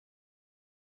created.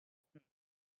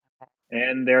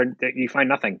 And you find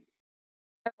nothing.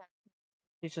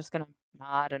 He's just gonna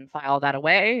nod and file that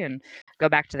away and go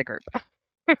back to the group.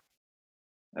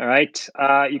 All right.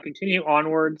 You continue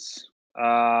onwards.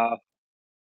 And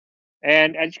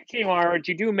as you continue onwards,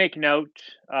 you do make note,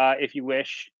 if you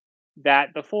wish,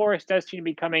 that the forest does seem to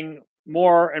be becoming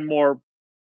more and more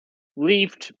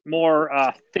leafed,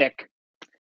 more thick.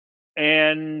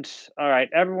 And all right,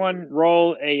 everyone,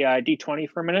 roll a d20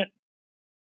 for a minute.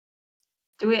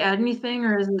 Do we add anything,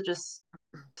 or is it just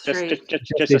straight?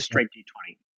 Just a straight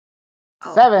d20.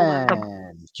 Oh,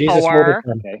 7. Jesus rolled a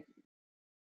 10. Okay.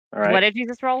 All right. What did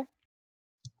Jesus roll?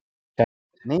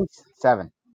 Me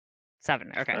 7.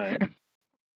 7. Okay. All right.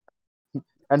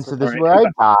 And so this is Alright. where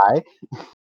I die.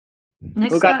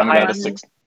 Nick's Who got the Dom got a highest? 6.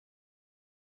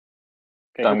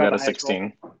 Okay, Dom who got a the highest roll?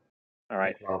 16. All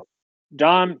right. Well,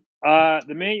 Dom, the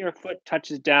minute your foot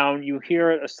touches down, you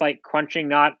hear a slight crunching,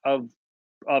 not of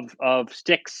of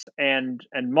sticks and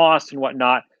moss and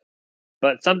whatnot,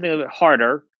 but something a bit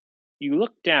harder. You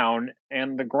look down,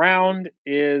 and the ground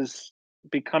is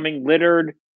becoming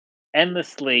littered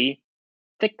endlessly,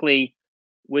 thickly,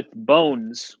 with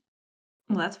bones.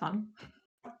 Well, that's fun.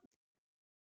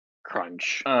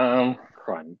 Crunch, Um,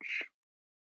 crunch.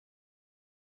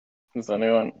 does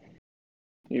anyone?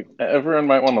 Everyone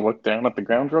might want to look down at the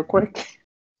ground real quick.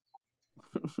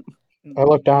 I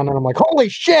look down and I'm like, holy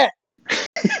shit!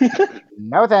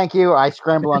 No, thank you. I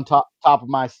scramble on top of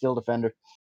my steel defender.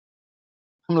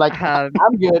 I'm like, Um,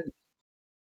 I'm good.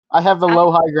 I have the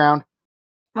low high ground.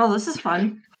 Well, this is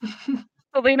fun.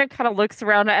 Selena kind of looks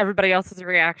around at everybody else's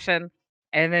reaction,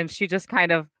 and then she just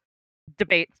kind of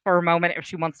debates for a moment if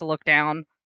she wants to look down,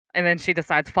 and then she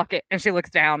decides, fuck it, and she looks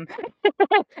down.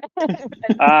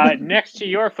 Next to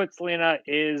your foot, Selena,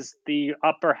 is the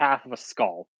upper half of a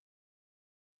skull.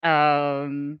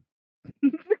 Can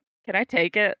I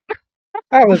take it?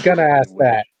 I was gonna ask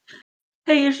that.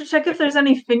 Hey, you should check if there's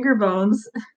any finger bones.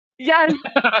 Yes,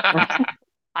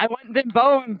 I want them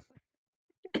bones.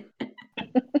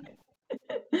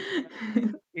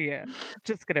 Yeah,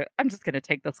 I'm just gonna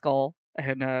take the skull,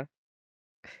 and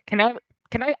can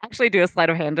I actually do a sleight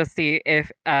of hand to see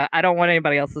if I don't want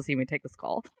anybody else to see me take the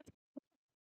skull?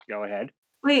 Go ahead.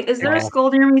 Wait, is there a Wow.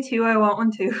 skull near me too? I want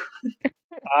one too.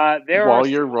 There are While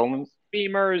you're rolling,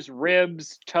 femurs,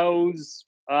 ribs, toes,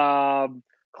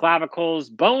 clavicles,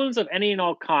 bones of any and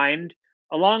all kind,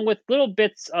 along with little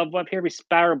bits of what appear to be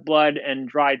spattered blood and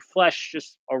dried flesh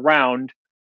just around,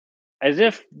 as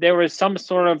if there was some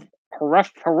sort of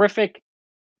horrific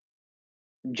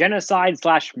genocide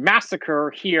 /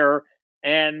 massacre here,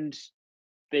 and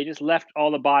they just left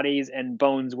all the bodies and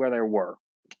bones where they were.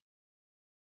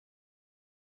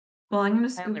 Well, I'm gonna I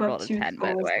scoop only up rolled a 2 10, by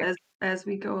the skulls way. as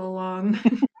we go along.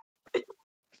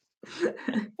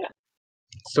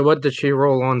 So what did she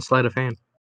roll on sleight of hand?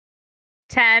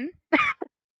 10.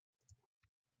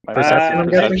 my Perception, I'm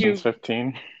guessing? perception's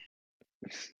 15.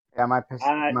 Yeah, my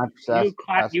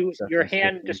Your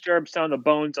hand disturbs some of the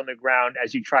bones on the ground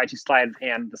as you try to slide of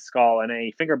hand the skull and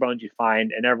any finger bones you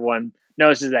find, and everyone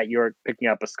notices that you're picking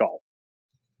up a skull.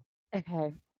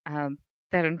 Okay. Then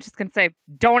I'm just gonna say,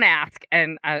 don't ask,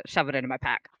 and shove it into my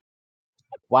pack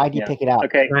Why do you Yeah. pick it out?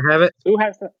 Okay, Can I have it? who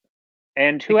has the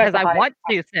and who has because the I highest- want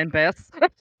to, Sinbis.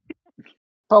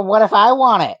 But what if I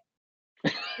want it?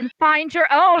 And find your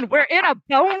own. We're in a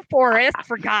bone forest,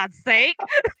 for God's sake.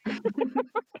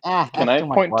 Can I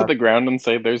point to the ground and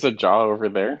say, "There's a jaw over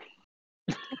there"?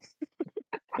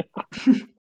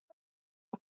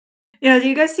 Yeah, do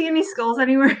you guys see any skulls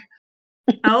anywhere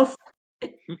else? Who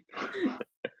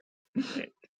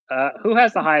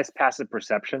has the highest passive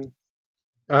perception?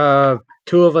 2 of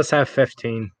us have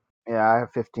 15. Yeah, I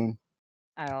have 15.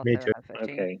 I also Me too. have 15.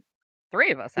 Okay.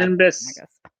 3 of us have 15, Sinbis. I guess.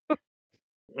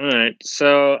 All right.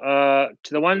 So,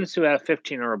 to the ones who have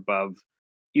 15 or above,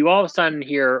 you all of a sudden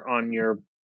hear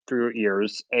through your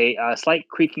ears a slight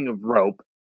creaking of rope,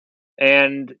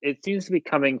 and it seems to be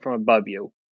coming from above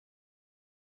you.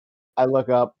 I look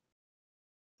up.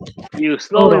 You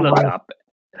slowly Hold on, look Ryan. up,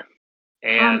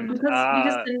 and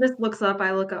because Sinbis looks up,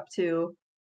 I look up too.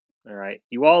 all right,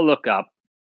 you all look up,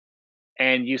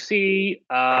 and you see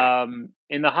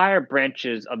in the higher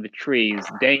branches of the trees,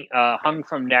 hung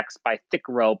from necks by thick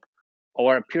rope,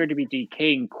 or appear to be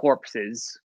decaying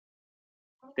corpses.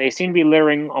 They seem to be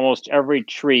littering almost every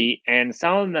tree, and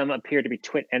some of them appear to be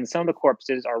and some of the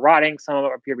corpses are rotting, some of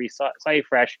them appear to be slightly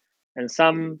fresh, and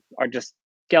some are just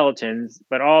skeletons,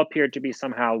 but all appear to be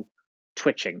somehow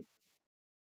twitching.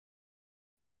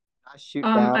 I shoot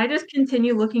down. I just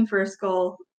continue looking for a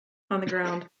skull on the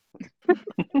ground.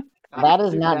 That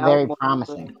is shoot not down very one of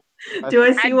promising. them. Do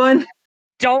I see one?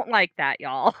 Don't like that,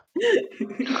 y'all.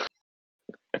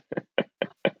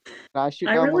 I shoot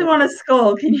I down really one want of a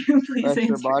skull. Can you please Pressure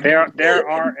answer? body. There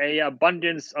are a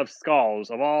abundance of skulls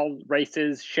of all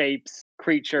races, shapes,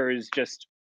 creatures, just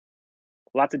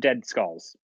lots of dead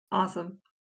skulls. Awesome.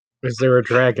 Is there a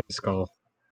dragon skull?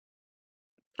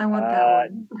 I want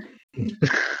that one.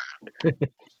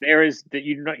 There is that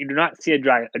you do not see a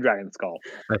dragon skull.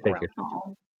 I figured.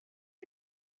 Oh.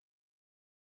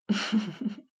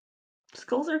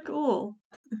 Skulls are cool.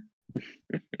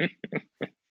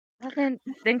 Well, then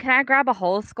can I grab a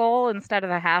whole skull instead of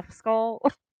a half skull?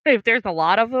 If there's a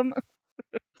lot of them.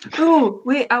 Oh,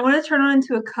 wait, I want to turn one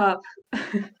into a cup.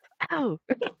 Oh.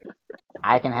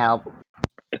 I can help.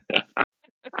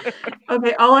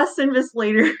 Okay, I'll ask Sinbis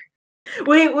later.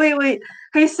 Wait.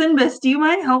 Hey, Sinbis, do you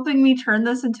mind helping me turn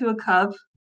this into a cup?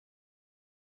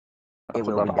 That's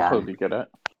will about be all done. I'll be good at.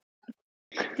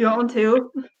 Do you want one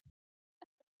too?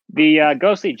 The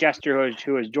ghostly jester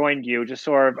who has joined you just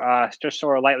sort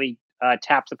of lightly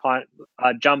taps upon,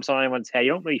 jumps on anyone's head.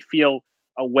 You don't really feel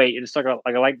a weight. It's like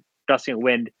a light dusting of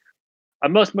wind. A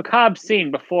most macabre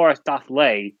scene before us doth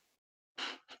lay.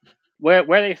 Where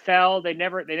they fell, they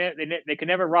could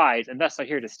never rise, and thus are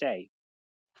here to stay.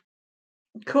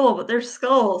 Cool, but they're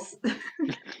skulls.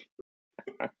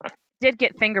 Did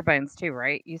get finger bones too,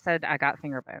 right? You said I got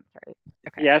finger bones, right?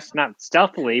 Okay. Yes, not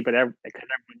stealthily, but everyone Okay.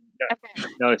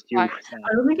 noticed you. Fine.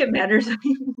 I don't think it matters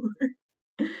anymore.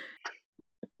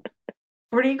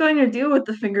 What are you going to do with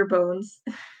the finger bones?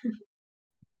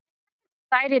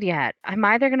 Decided yet. I'm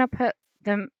either gonna put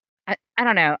them. I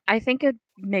don't know. I think it'd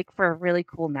make for a really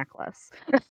cool necklace.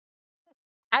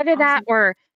 Either that, Awesome.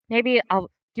 or maybe I'll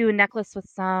do a necklace with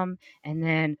some, and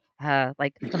then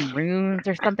like some runes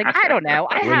or something. I don't know.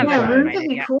 I Rune have Yeah, no shine. runes would be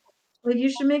idea. cool. Like you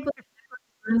should make like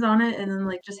runes on it, and then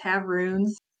like just have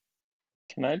runes.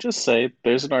 Can I just say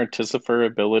there's an Artificer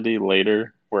ability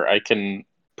later where I can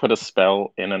put a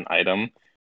spell in an item,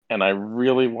 and I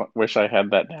really wish I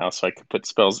had that now so I could put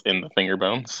spells in the finger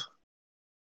bones.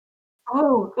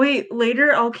 Oh, wait,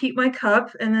 later I'll keep my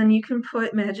cup, and then you can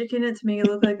put magic in it to make it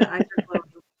look like the eyes are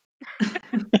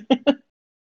glowing.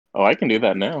 Oh, I can do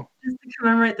that now. Just to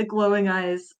commemorate the glowing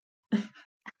eyes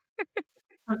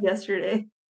of yesterday.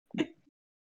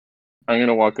 I'm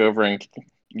gonna walk over and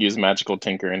use magical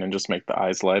tinkering and just make the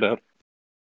eyes light up.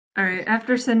 All right,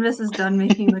 after Sinvis is done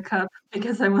making the cup,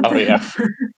 because I want Oh, the yeah.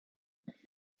 hamper.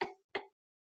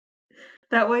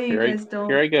 That way you guys don't.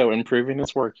 Here I go, improving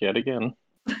his work yet again.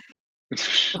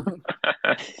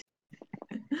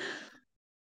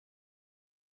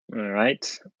 All right.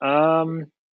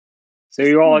 So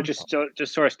you all are just sort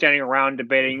of standing around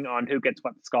debating on who gets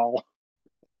what skull.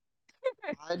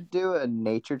 I'd do a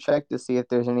nature check to see if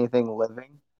there's anything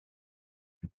living.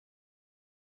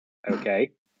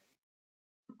 Okay.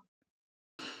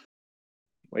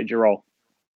 What'd you roll?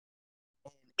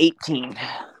 18.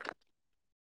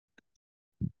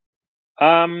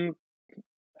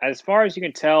 As far as you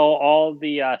can tell, all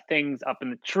the things up in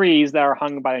the trees that are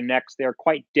hung by their necks, they're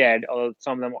quite dead, although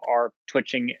some of them are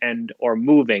twitching and or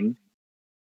moving.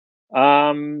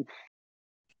 But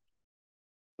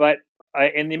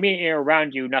in the immediate area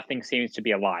around you, nothing seems to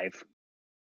be alive.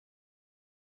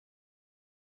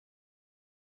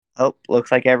 Oh,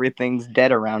 looks like everything's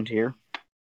dead around here.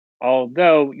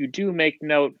 Although you do make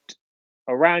note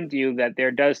around you that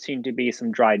there does seem to be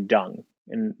some dried dung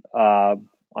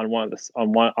on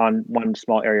one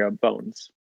small area of bones.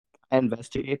 I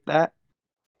investigate that.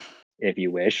 If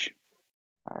you wish.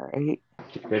 All right.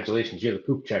 Congratulations, you're the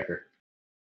poop checker.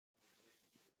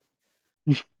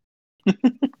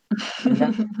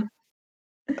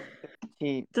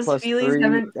 15 Does plus Feelies 3.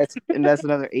 haven't- That's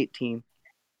another 18.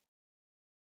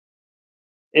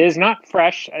 It is not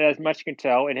fresh, as much you can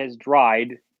tell. It has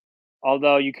dried,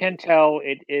 although you can tell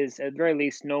it is at the very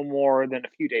least no more than a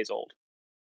few days old.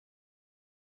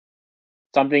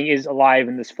 Something is alive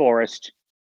in this forest,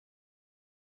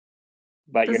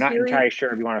 but you're Does not Feely- entirely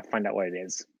sure if you want to find out what it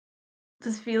is.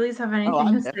 Does Feelies have anything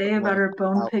I to say definitely about wanna her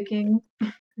bone find out. picking?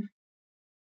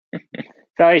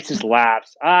 Felix just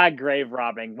laughs. Grave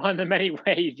robbing. One of the many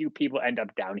ways you people end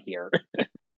up down here.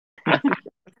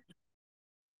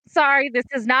 Sorry, this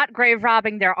is not grave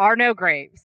robbing. There are no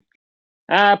graves.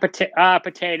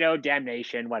 Potato,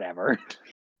 damnation, whatever.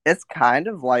 It's kind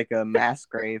of like a mass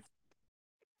grave.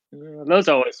 Those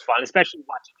are always fun, especially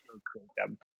watching people create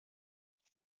them.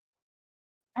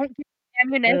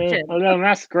 Ammunition. Although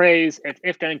mass graves,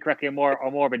 if done correctly, are more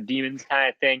of a demon's kind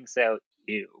of thing. So,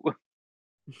 ew.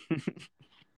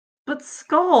 But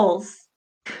skulls.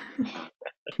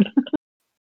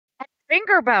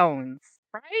 Finger bones,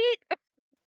 right?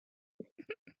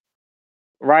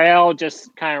 Rael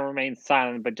just kind of remains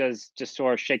silent, but does just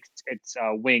sort of shakes its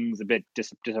wings a bit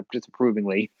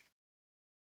disapprovingly.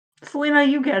 Selena,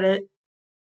 you get it.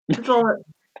 It's all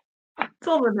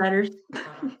that matters.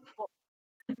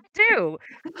 Do.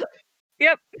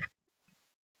 Yep.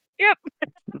 Yep.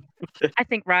 I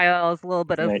think Rael is a little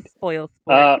bit of Right. spoil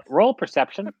sport. Roll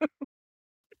perception.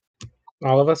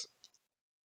 All of us?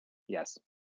 Yes.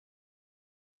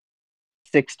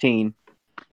 16.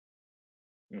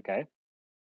 Okay.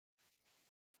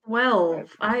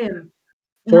 12. I am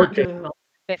not 14. doing well.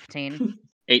 15.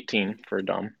 18 for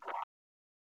Dom.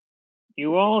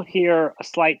 You all hear a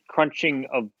slight crunching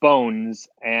of bones,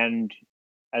 and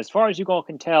as far as you all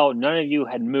can tell, none of you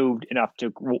had moved enough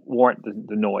to warrant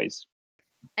the noise.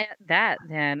 At that,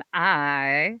 then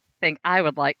I think I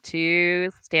would like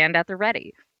to stand at the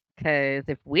ready, because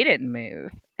if we didn't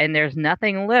move and there's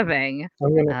nothing living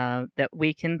I'm gonna that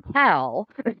we can tell,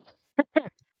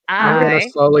 I'm gonna I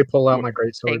slowly pull out my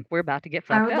greatsword. think we're about to get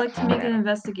I fucked would up. like to make an now.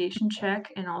 investigation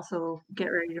check and also get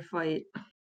ready to fight.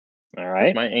 All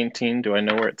right. My 18, do I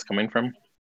know where it's coming from?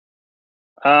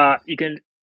 You can.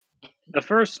 The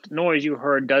first noise you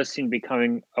heard does seem to be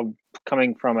coming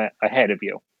from ahead of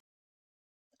you.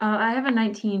 I have a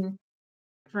 19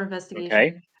 for investigation.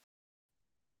 Okay.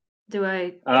 Do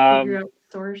I Um, figure out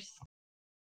the source?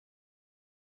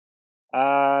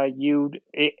 you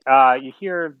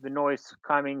hear the noise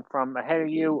coming from ahead of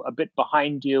you, a bit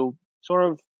behind you, sort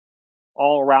of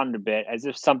all around a bit, as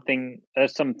if some things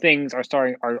are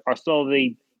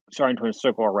slowly starting to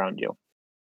encircle around you.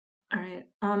 All right.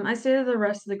 I say to the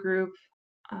rest of the group,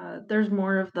 there's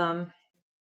more of them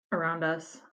around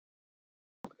us.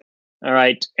 All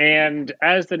right, and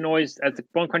as the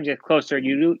phone call gets closer,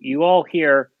 you all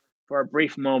hear for a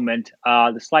brief moment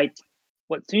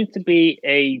what seems to be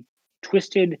a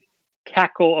twisted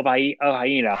cackle of a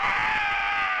hyena.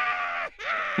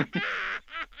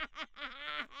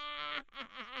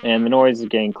 And the noise is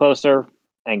getting closer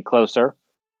and closer.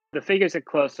 The figures get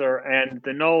closer, and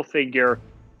the Null figure,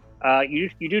 you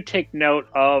do take note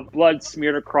of blood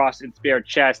smeared across its bare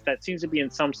chest that seems to be in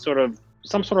some sort of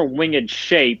winged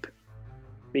shape.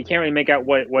 But you can't really make out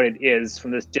what it is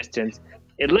from this distance.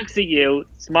 It looks at you,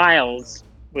 smiles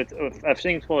with a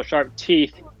thing full of sharp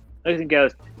teeth, looks and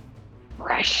goes,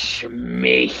 "Fresh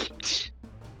meat,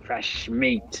 fresh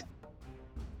meat.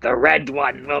 The red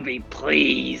one will be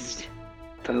pleased.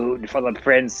 Food for the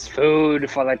prince, food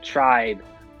for the tribe.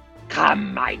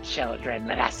 Come, my children,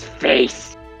 let us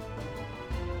feast."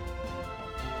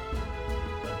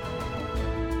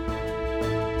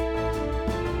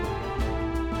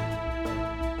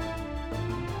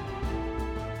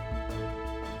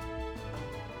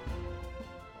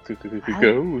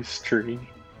 Ghost tree.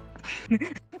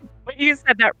 When you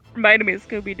said that reminded me of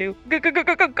Scooby Doo.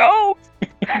 Go!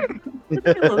 I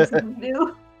love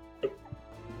Scooby-Doo.